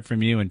credit card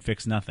from you and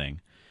fix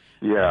nothing.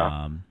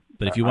 Yeah.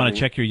 But if you want to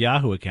check your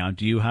Yahoo account,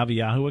 do you have a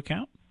Yahoo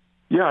account?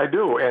 Yeah, I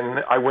do. And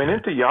I went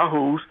into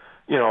Yahoo's,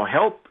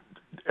 help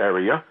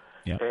area,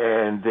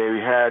 and they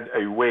had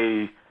a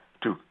way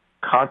to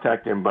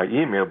contact them by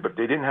email, but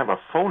they didn't have a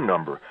phone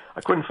number.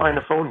 I couldn't find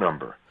a phone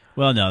number.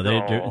 Well, no,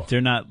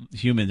 they're not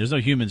human. There's no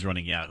humans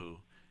running Yahoo.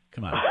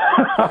 Come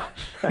on.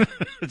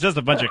 It's just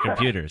a bunch of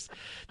computers.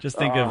 Just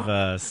think of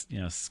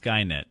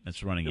Skynet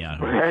that's running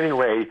Yahoo. But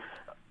anyway,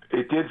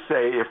 it did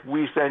say if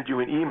we send you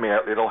an email,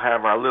 it'll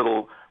have our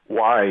little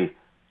Y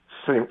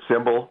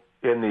symbol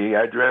in the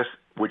address,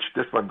 which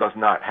this one does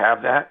not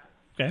have that.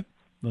 Okay.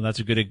 Well,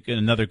 that's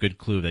another good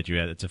clue that you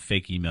had. It's a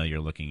fake email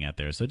you're looking at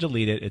there. So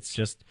delete it. It's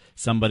just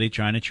somebody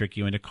trying to trick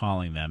you into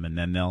calling them, and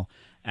then they'll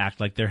act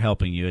like they're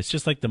helping you. It's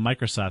just like the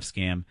Microsoft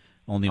scam,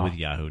 only with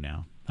Yahoo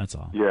now. That's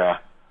all. Yeah.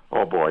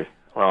 Oh, boy.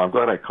 Well, I'm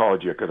glad I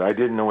called you because I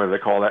didn't know whether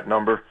to call that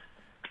number.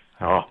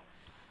 Oh.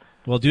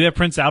 Well, do you have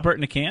Prince Albert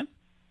in a can?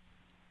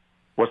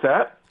 What's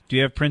that? Do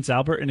you have Prince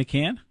Albert in a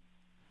can?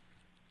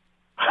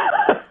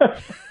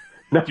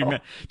 No. Do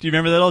you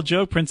remember that old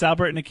joke, Prince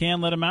Albert in a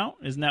can, let him out?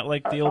 Isn't that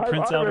like the old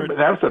Prince Albert?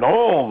 That's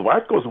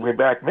that goes way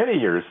back many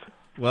years.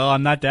 Well,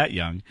 I'm not that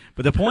young.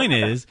 But the point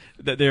is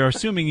that they're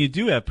assuming you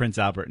do have Prince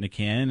Albert in a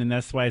can, and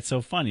that's why it's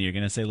so funny. You're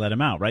going to say let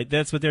him out, right?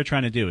 That's what they're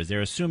trying to do, is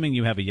they're assuming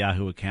you have a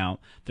Yahoo account.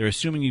 They're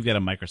assuming you've got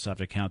a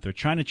Microsoft account. They're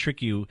trying to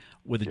trick you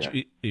with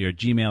your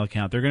Gmail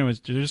account. They're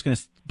just going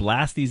to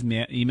blast these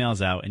emails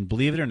out, and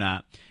believe it or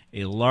not,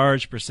 a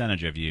large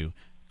percentage of you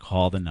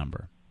call the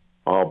number.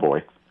 Oh,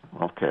 boy.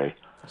 Okay.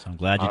 So I'm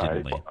glad you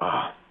didn't, Lee.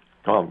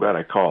 I'm glad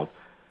I called.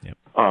 Yep,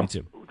 me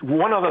too.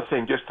 One other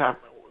thing, just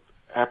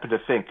happened to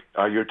think,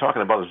 you were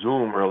talking about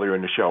Zoom earlier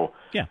in the show.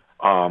 Yeah.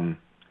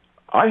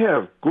 I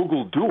have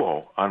Google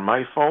Duo on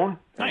my phone.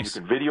 Nice. And you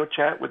can video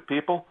chat with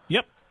people.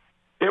 Yep.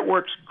 It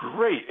works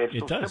great. It's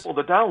so simple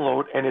to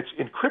download, and it's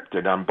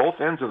encrypted on both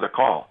ends of the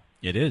call.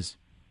 It is.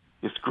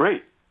 It's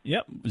great.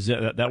 Yep,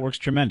 that works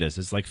tremendous.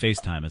 It's like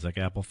FaceTime. It's like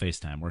Apple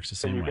FaceTime. Works the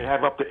same way. And you can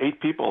have up to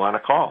 8 people on a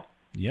call.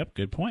 Yep,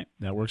 good point.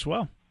 That works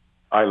well.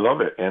 I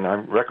love it, and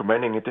I'm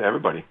recommending it to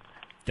everybody.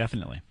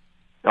 Definitely.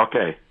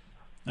 Okay.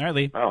 All right,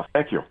 Lee. Oh,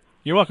 thank you.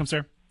 You're welcome,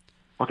 sir.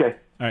 Okay.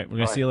 All right, we're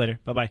going to see you later.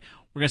 Bye-bye.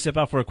 We're going to step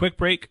out for a quick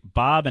break.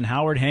 Bob and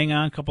Howard, hang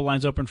on. A couple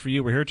lines open for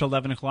you. We're here till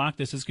 11 o'clock.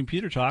 This is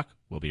Computer Talk.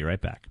 We'll be right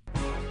back.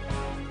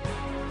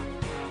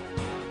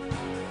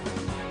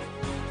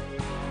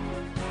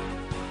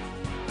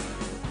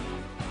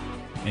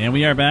 And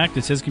we are back.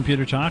 This is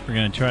Computer Talk. We're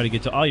going to try to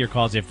get to all your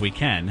calls if we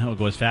can. We'll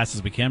go as fast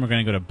as we can. We're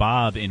going to go to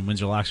Bob in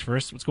Windsor Locks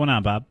first. What's going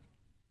on, Bob?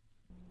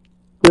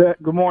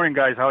 Good morning,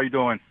 guys. How are you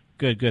doing?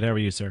 Good. How are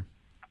you, sir?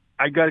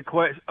 I got a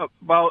question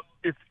about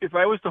if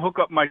I was to hook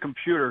up my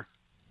computer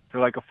to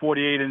like a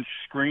 48-inch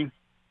screen,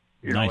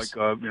 nice.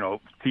 like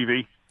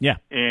TV. Yeah.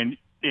 And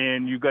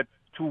you got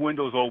two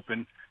windows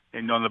open,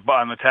 and on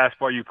the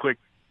taskbar you click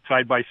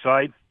side by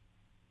side.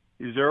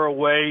 Is there a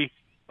way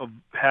of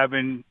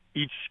having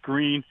each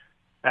screen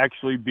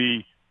actually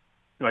be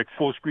like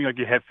full screen, like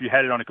if you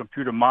had it on a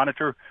computer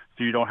monitor,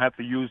 so you don't have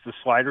to use the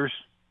sliders?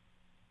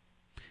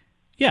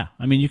 Yeah,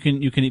 I mean you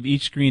can have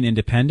each screen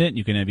independent.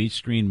 You can have each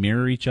screen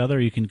mirror each other.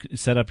 You can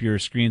set up your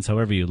screens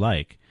however you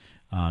like.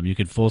 You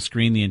can full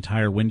screen the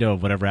entire window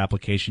of whatever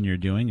application you're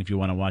doing. If you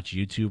want to watch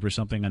YouTube or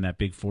something on that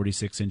big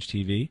 46-inch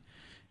TV,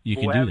 you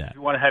can do that. If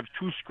you want to have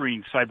two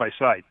screens side by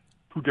side,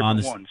 two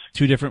different ones.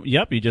 Two different.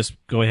 Yep. You just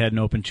go ahead and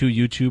open two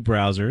YouTube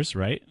browsers,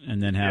 right,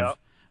 and then have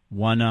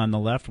one on the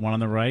left, one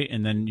on the right,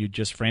 and then you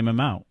just frame them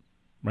out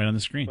right on the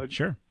screen.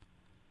 Sure.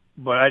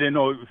 But I didn't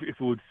know if it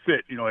would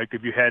fit. Like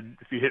if you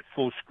hit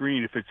full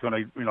screen, if it's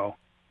going to,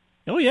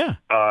 Oh yeah.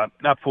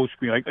 Not full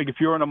screen. Like if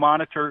you're on a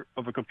monitor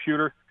of a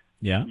computer.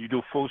 Yeah. You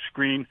do full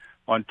screen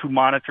on two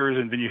monitors,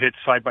 and then you hit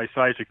side by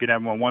side, so you can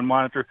have them on one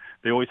monitor.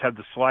 They always have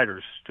the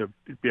sliders to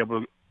be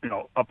able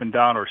to, up and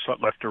down or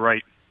left to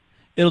right.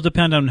 It'll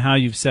depend on how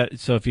you've set.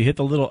 So if you hit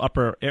the little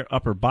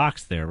upper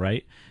box there,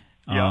 right,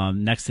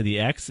 next to the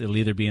X, it'll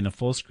either be in the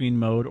full screen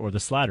mode or the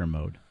slider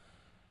mode.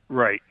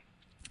 Right.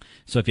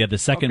 So if you have the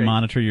second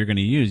monitor you're going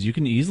to use, you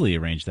can easily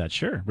arrange that.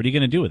 Sure. What are you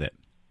going to do with it?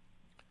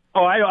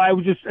 Oh, I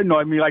was just no.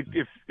 I mean, like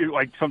if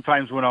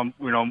sometimes when I'm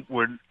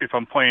if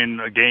I'm playing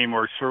a game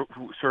or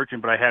searching,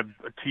 but I have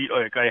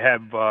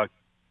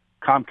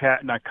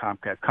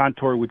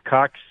Contour with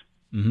Cox.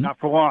 Mm-hmm. Not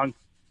for long.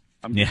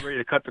 I'm getting ready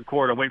to cut the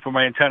cord. I'm waiting for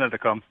my antenna to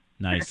come.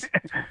 Nice.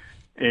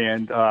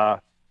 And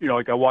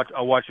like I'll watch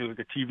like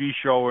a TV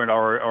show,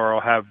 or I'll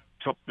have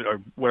something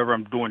or whatever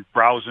I'm doing,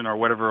 browsing or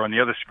whatever on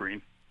the other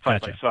screen side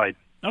by side.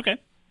 Okay.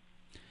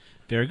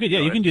 Very good.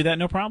 Yeah, you can do that.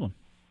 No problem.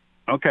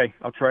 Okay,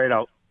 I'll try it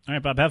out. All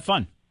right, Bob. Have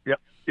fun.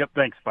 Yep.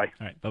 Thanks. Bye.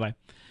 All right. Bye-bye.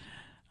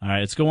 All right.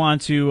 Let's go on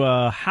to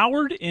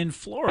Howard in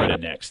Florida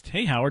next.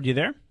 Hey, Howard, you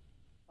there?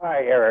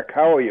 Hi, Eric.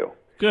 How are you?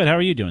 Good. How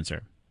are you doing,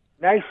 sir?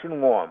 Nice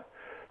and warm.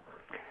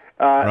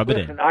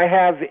 Listen, I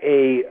have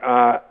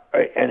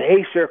an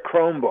Acer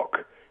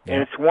Chromebook,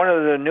 and it's one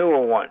of the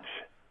newer ones.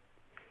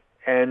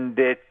 And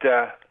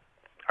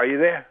are you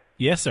there?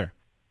 Yes, sir.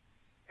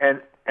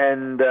 And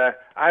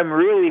I'm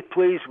really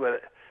pleased with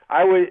it.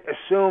 I would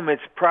assume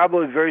it's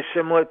probably very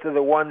similar to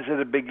the ones that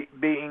are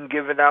being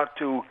given out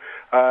to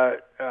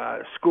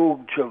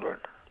school children.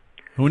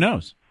 Who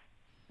knows?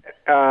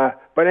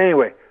 But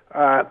anyway,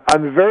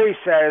 I'm very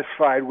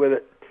satisfied with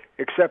it,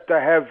 except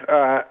I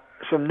have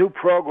some new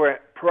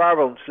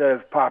problems that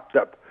have popped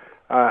up.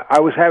 I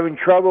was having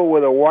trouble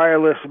with a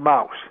wireless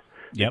mouse.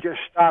 Yep. It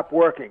just stopped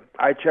working.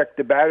 I checked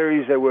the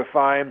batteries, they were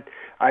fine.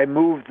 I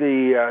moved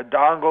the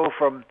dongle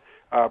from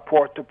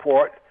port to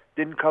port,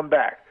 didn't come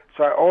back.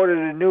 So I ordered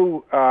a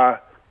new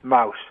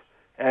mouse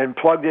and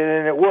plugged it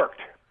in, it worked.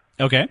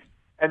 Okay.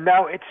 And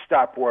now it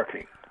stopped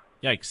working.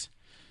 Yikes.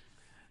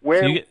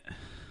 Where? So you get,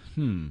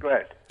 Go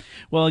ahead.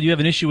 Well, you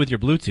have an issue with your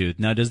Bluetooth.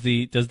 Now, does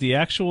the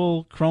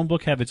actual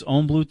Chromebook have its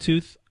own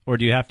Bluetooth, or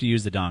do you have to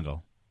use the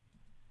dongle?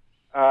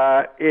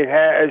 It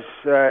has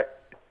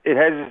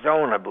its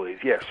own, I believe.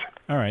 Yes.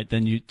 All right,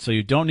 then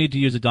you don't need to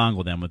use a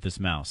dongle then with this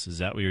mouse. Is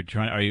that what you're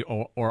trying? Are you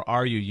or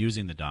are you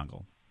using the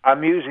dongle?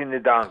 I'm using the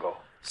dongle.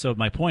 So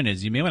my point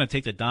is, you may want to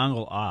take the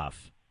dongle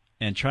off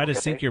and try to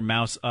sync your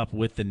mouse up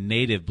with the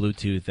native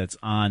Bluetooth that's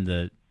on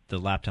the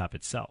laptop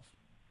itself.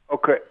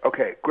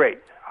 Okay, great.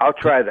 I'll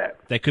try that.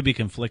 That could be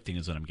conflicting,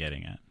 is what I'm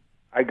getting at.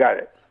 I got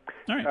it.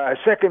 All right.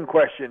 Second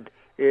question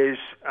is,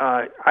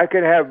 I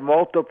can have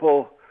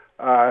multiple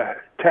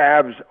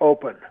tabs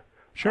open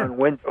on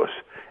Windows,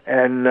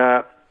 and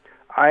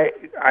I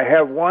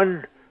have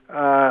one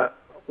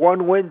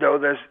window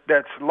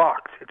that's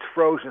locked. It's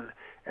frozen,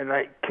 and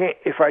I can't.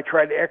 If I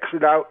try to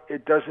exit out,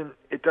 it doesn't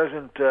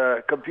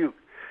compute.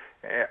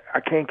 I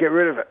can't get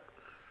rid of it.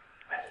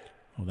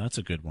 Well, that's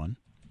a good one.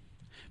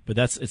 But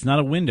it's not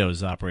a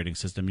Windows operating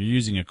system. You're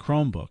using a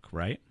Chromebook,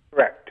 right?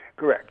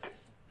 Correct.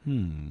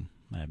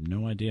 I have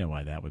no idea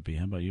why that would be.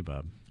 How about you,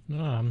 Bob?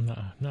 No, I'm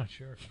not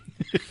sure.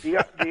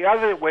 The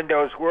other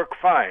windows work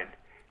fine.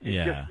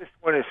 Yeah. Just this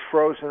one is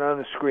frozen on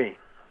the screen.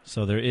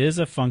 So there is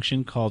a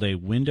function called a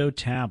window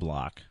tab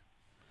lock.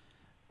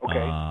 Okay.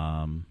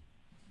 I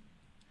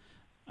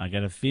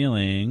got a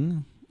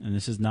feeling, and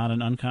this is not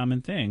an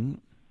uncommon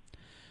thing,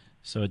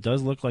 so it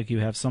does look like you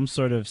have some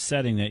sort of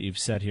setting that you've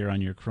set here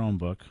on your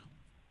Chromebook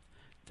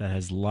that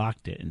has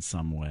locked it in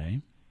some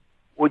way.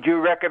 Would you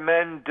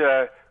recommend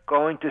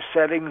going to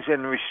settings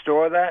and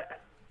restore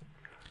that?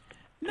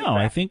 No,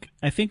 I think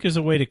there's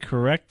a way to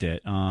correct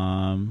it.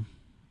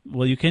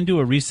 Well, you can do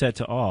a reset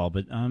to all,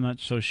 but I'm not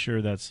so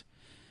sure that's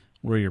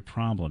where your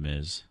problem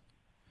is.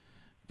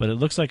 But it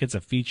looks like it's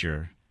a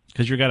feature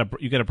because you got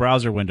a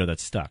browser window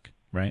that's stuck,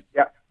 right?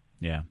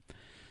 Yeah.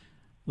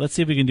 Let's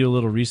see if we can do a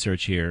little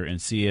research here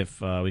and see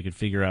if we can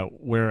figure out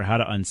how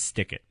to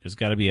unstick it. There's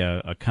got to be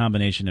a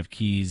combination of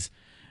keys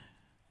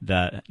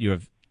that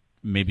you've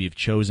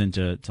chosen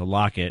to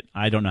lock it.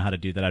 I don't know how to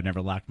do that. I've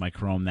never locked my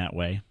Chrome that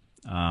way,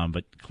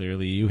 but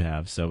clearly you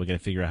have. So we got to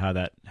figure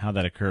out how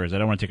that occurs. I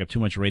don't want to take up too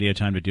much radio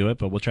time to do it,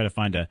 but we'll try to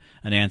find an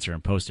answer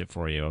and post it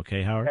for you.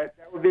 Okay, Howard? That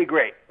would be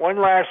great.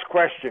 One last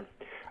question.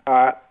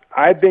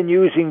 I've been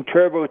using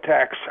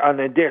TurboTax on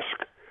the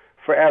disk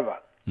forever.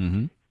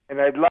 Mm-hmm.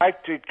 And I'd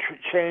like to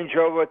change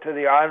over to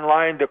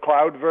the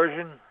cloud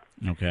version.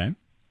 Okay.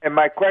 And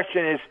my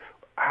question is,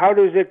 how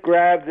does it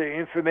grab the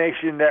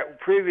information that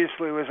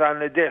previously was on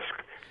the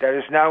disk that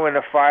is now in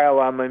a file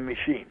on my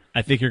machine?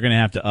 I think you're going to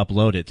have to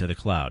upload it to the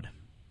cloud.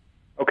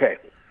 Okay.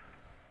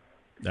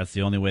 That's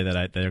the only way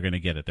that they're going to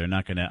get it. They're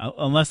not going to,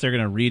 unless they're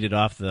going to read it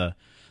off the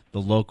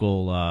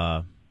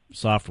local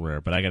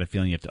software. But I got a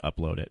feeling you have to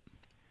upload it.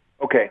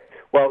 Okay.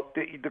 Well,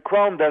 the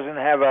Chrome doesn't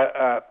have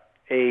a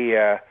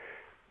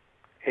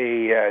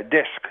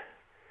disk,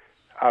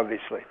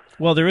 obviously.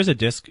 Well, there is a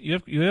disk. You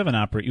have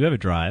a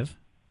drive.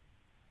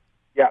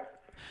 Yeah.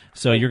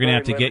 So you're going to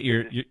have to get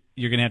you're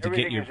going to have to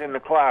get your. Everything is in the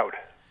cloud.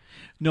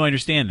 No, I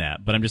understand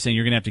that, but I'm just saying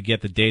you're going to have to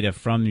get the data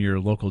from your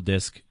local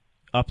disk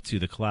up to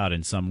the cloud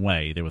in some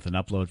way, either with an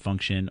upload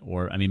function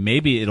or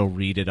maybe it'll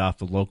read it off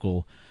the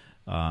local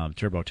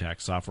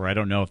TurboTax software. I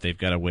don't know if they've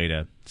got a way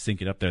to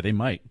sync it up there. They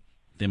might.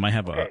 They might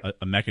have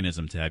a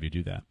mechanism to have you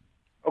do that.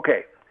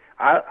 Okay.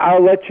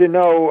 I'll let you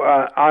know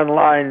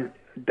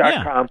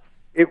online.com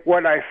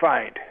what I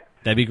find.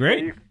 That'd be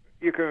great. So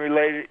you can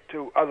relate it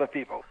to other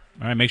people.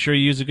 All right, make sure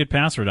you use a good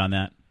password on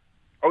that.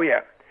 Oh,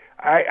 yeah.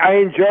 I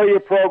enjoy your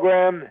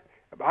program.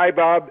 Hi,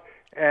 Bob.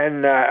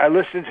 And I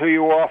listen to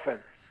you often.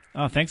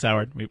 Oh, thanks,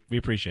 Howard. We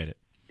appreciate it.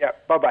 Yeah,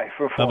 bye-bye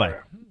from Florida.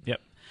 Bye-bye.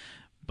 Yep.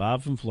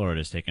 Bob from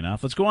Florida is taking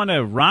off. Let's go on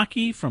to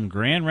Rocky from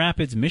Grand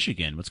Rapids,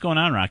 Michigan. What's going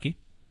on, Rocky?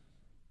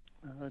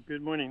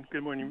 Good morning.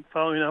 Good morning.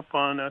 Following up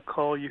on a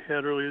call you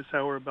had earlier this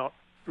hour about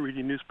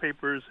reading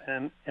newspapers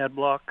and ad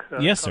block.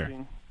 Yes,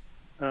 sir.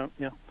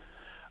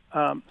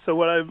 So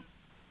what I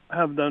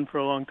have done for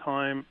a long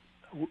time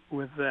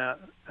with that,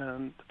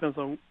 and depends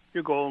on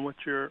your goal and what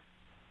you're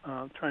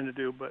trying to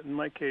do, but in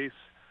my case,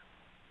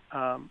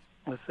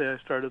 let's say I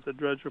start at the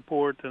Drudge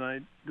Report and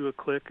I do a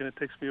click and it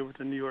takes me over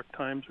to New York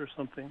Times or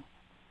something.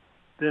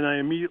 Then I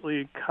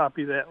immediately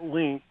copy that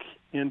link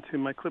into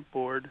my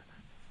clipboard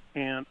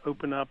and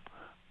open up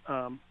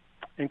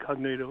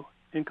incognito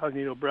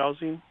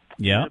browsing.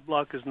 Yeah.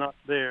 Adblock is not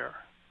there.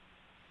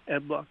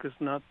 Adblock is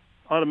not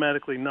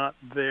automatically not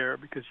there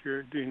because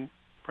you're doing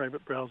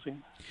private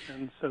browsing,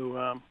 and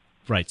so.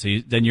 Right. So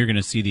then you're going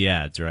to see the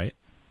ads, right?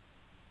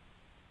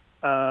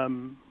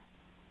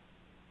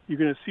 You're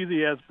going to see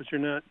the ads, but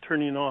you're not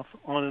turning on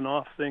and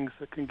off things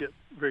that can get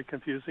very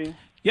confusing.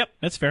 Yep,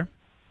 that's fair.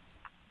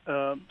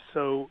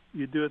 So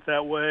you do it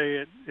that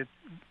way.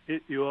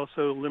 You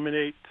also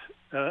eliminate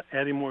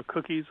adding more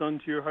cookies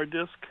onto your hard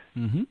disk.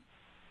 Mm-hmm.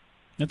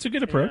 That's a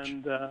good approach.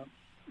 And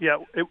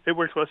it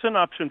works well. It's an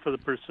option for the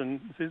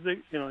person.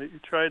 You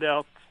try it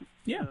out.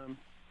 Yeah.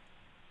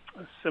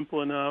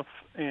 Simple enough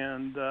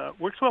and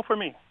works well for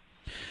me.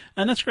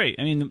 And that's great.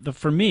 I mean,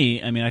 for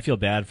me, I feel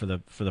bad for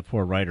the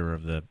poor writer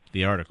of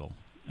the article.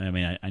 I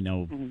mean, I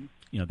know,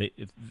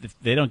 if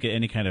they don't get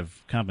any kind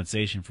of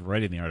compensation for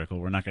writing the article,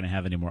 we're not going to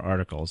have any more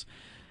articles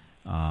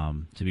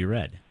to be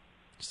read.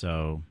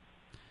 So,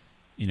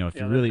 if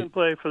you really that's in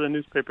play for the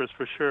newspapers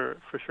for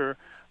sure.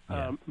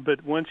 Yeah.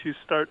 But once you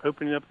start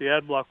opening up the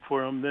ad block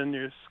for them, then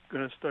you're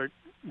going to start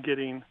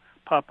getting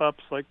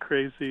pop-ups like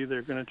crazy.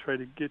 They're going to try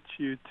to get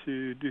you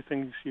to do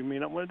things you may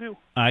not want to do.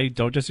 I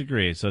don't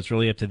disagree. So it's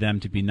really up to them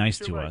to be nice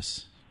to right.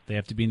 us. They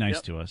have to be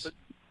nice to us.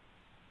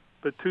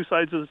 But two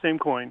sides of the same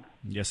coin.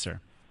 Yes,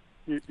 sir.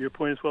 Your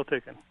point is well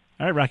taken.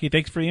 All right, Rocky.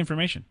 Thanks for the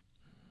information.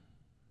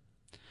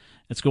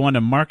 Let's go on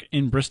to Mark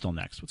in Bristol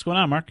next. What's going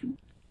on, Mark?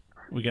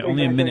 We got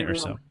only a minute or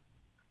so.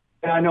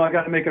 Yeah, I know. I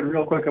got to make it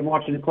real quick. I'm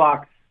watching the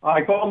clock.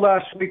 I called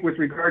last week with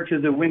regard to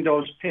the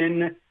Windows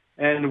PIN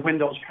and the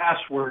Windows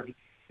password,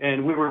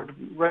 and we were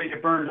ready to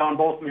burn down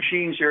both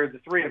machines here, the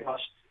three of us.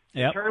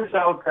 Yep. It turns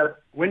out that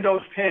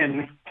Windows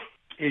PIN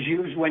is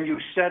used when you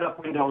set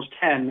up Windows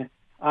 10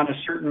 on a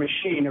certain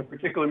machine, a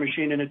particular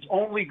machine, and it's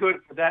only good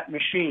for that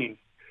machine.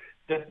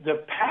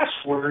 The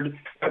password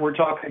that we're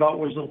talking about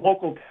was the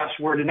local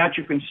password, and that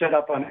you can set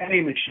up on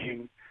any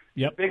machine.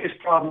 Yep. The biggest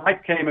problem I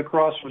came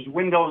across was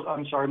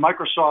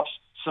Microsoft's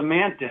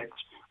semantics,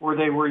 where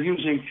they were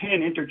using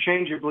PIN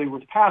interchangeably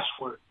with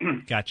password.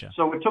 Gotcha.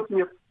 So it took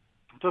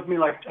me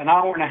like an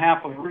hour and a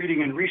half of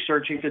reading and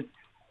researching to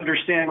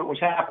understand what was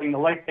happening. The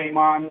light came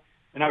on,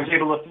 and I was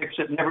able to fix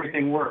it, and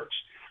everything works.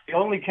 The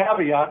only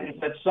caveat is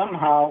that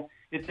somehow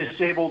it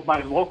disabled my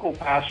local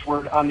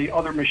password on the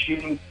other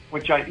machine,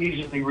 which I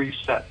easily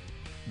reset.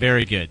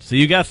 Very good. So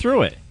you got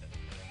through it.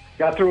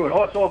 Got through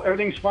it. So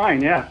everything's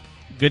fine, yeah.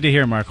 Good to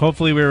hear, Mark.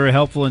 Hopefully we were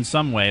helpful in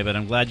some way, but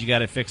I'm glad you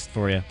got it fixed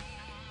for you.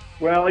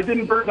 Well, I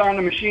didn't burn down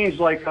the machines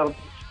like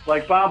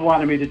Bob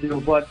wanted me to do,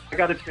 but I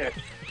got it fixed.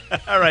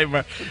 All right,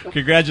 Mark.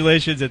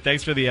 Congratulations, and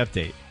thanks for the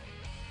update.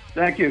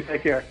 Thank you.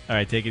 Take care. All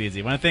right, take it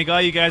easy. I want to thank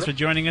all you guys for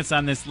joining us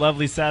on this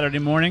lovely Saturday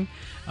morning.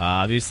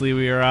 Obviously,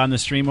 we are on the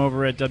stream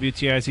over at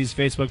WTIC's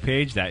Facebook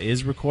page. That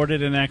is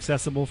recorded and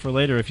accessible for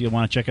later if you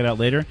want to check it out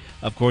later.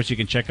 Of course, you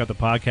can check out the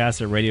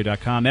podcast at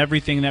radio.com.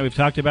 Everything that we've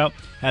talked about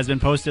has been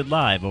posted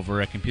live over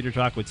at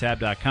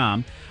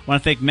computertalkwithtab.com. I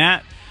want to thank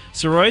Matt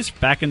Soroyce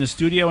back in the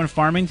studio in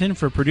Farmington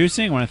for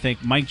producing. I want to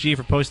thank Mike G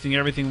for posting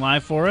everything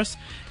live for us.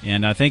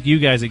 And thank you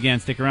guys again.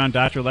 Stick around.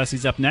 Dr.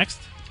 Leslie's up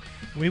next.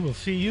 We will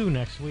see you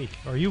next week,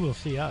 or you will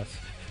see us.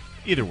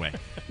 Either way.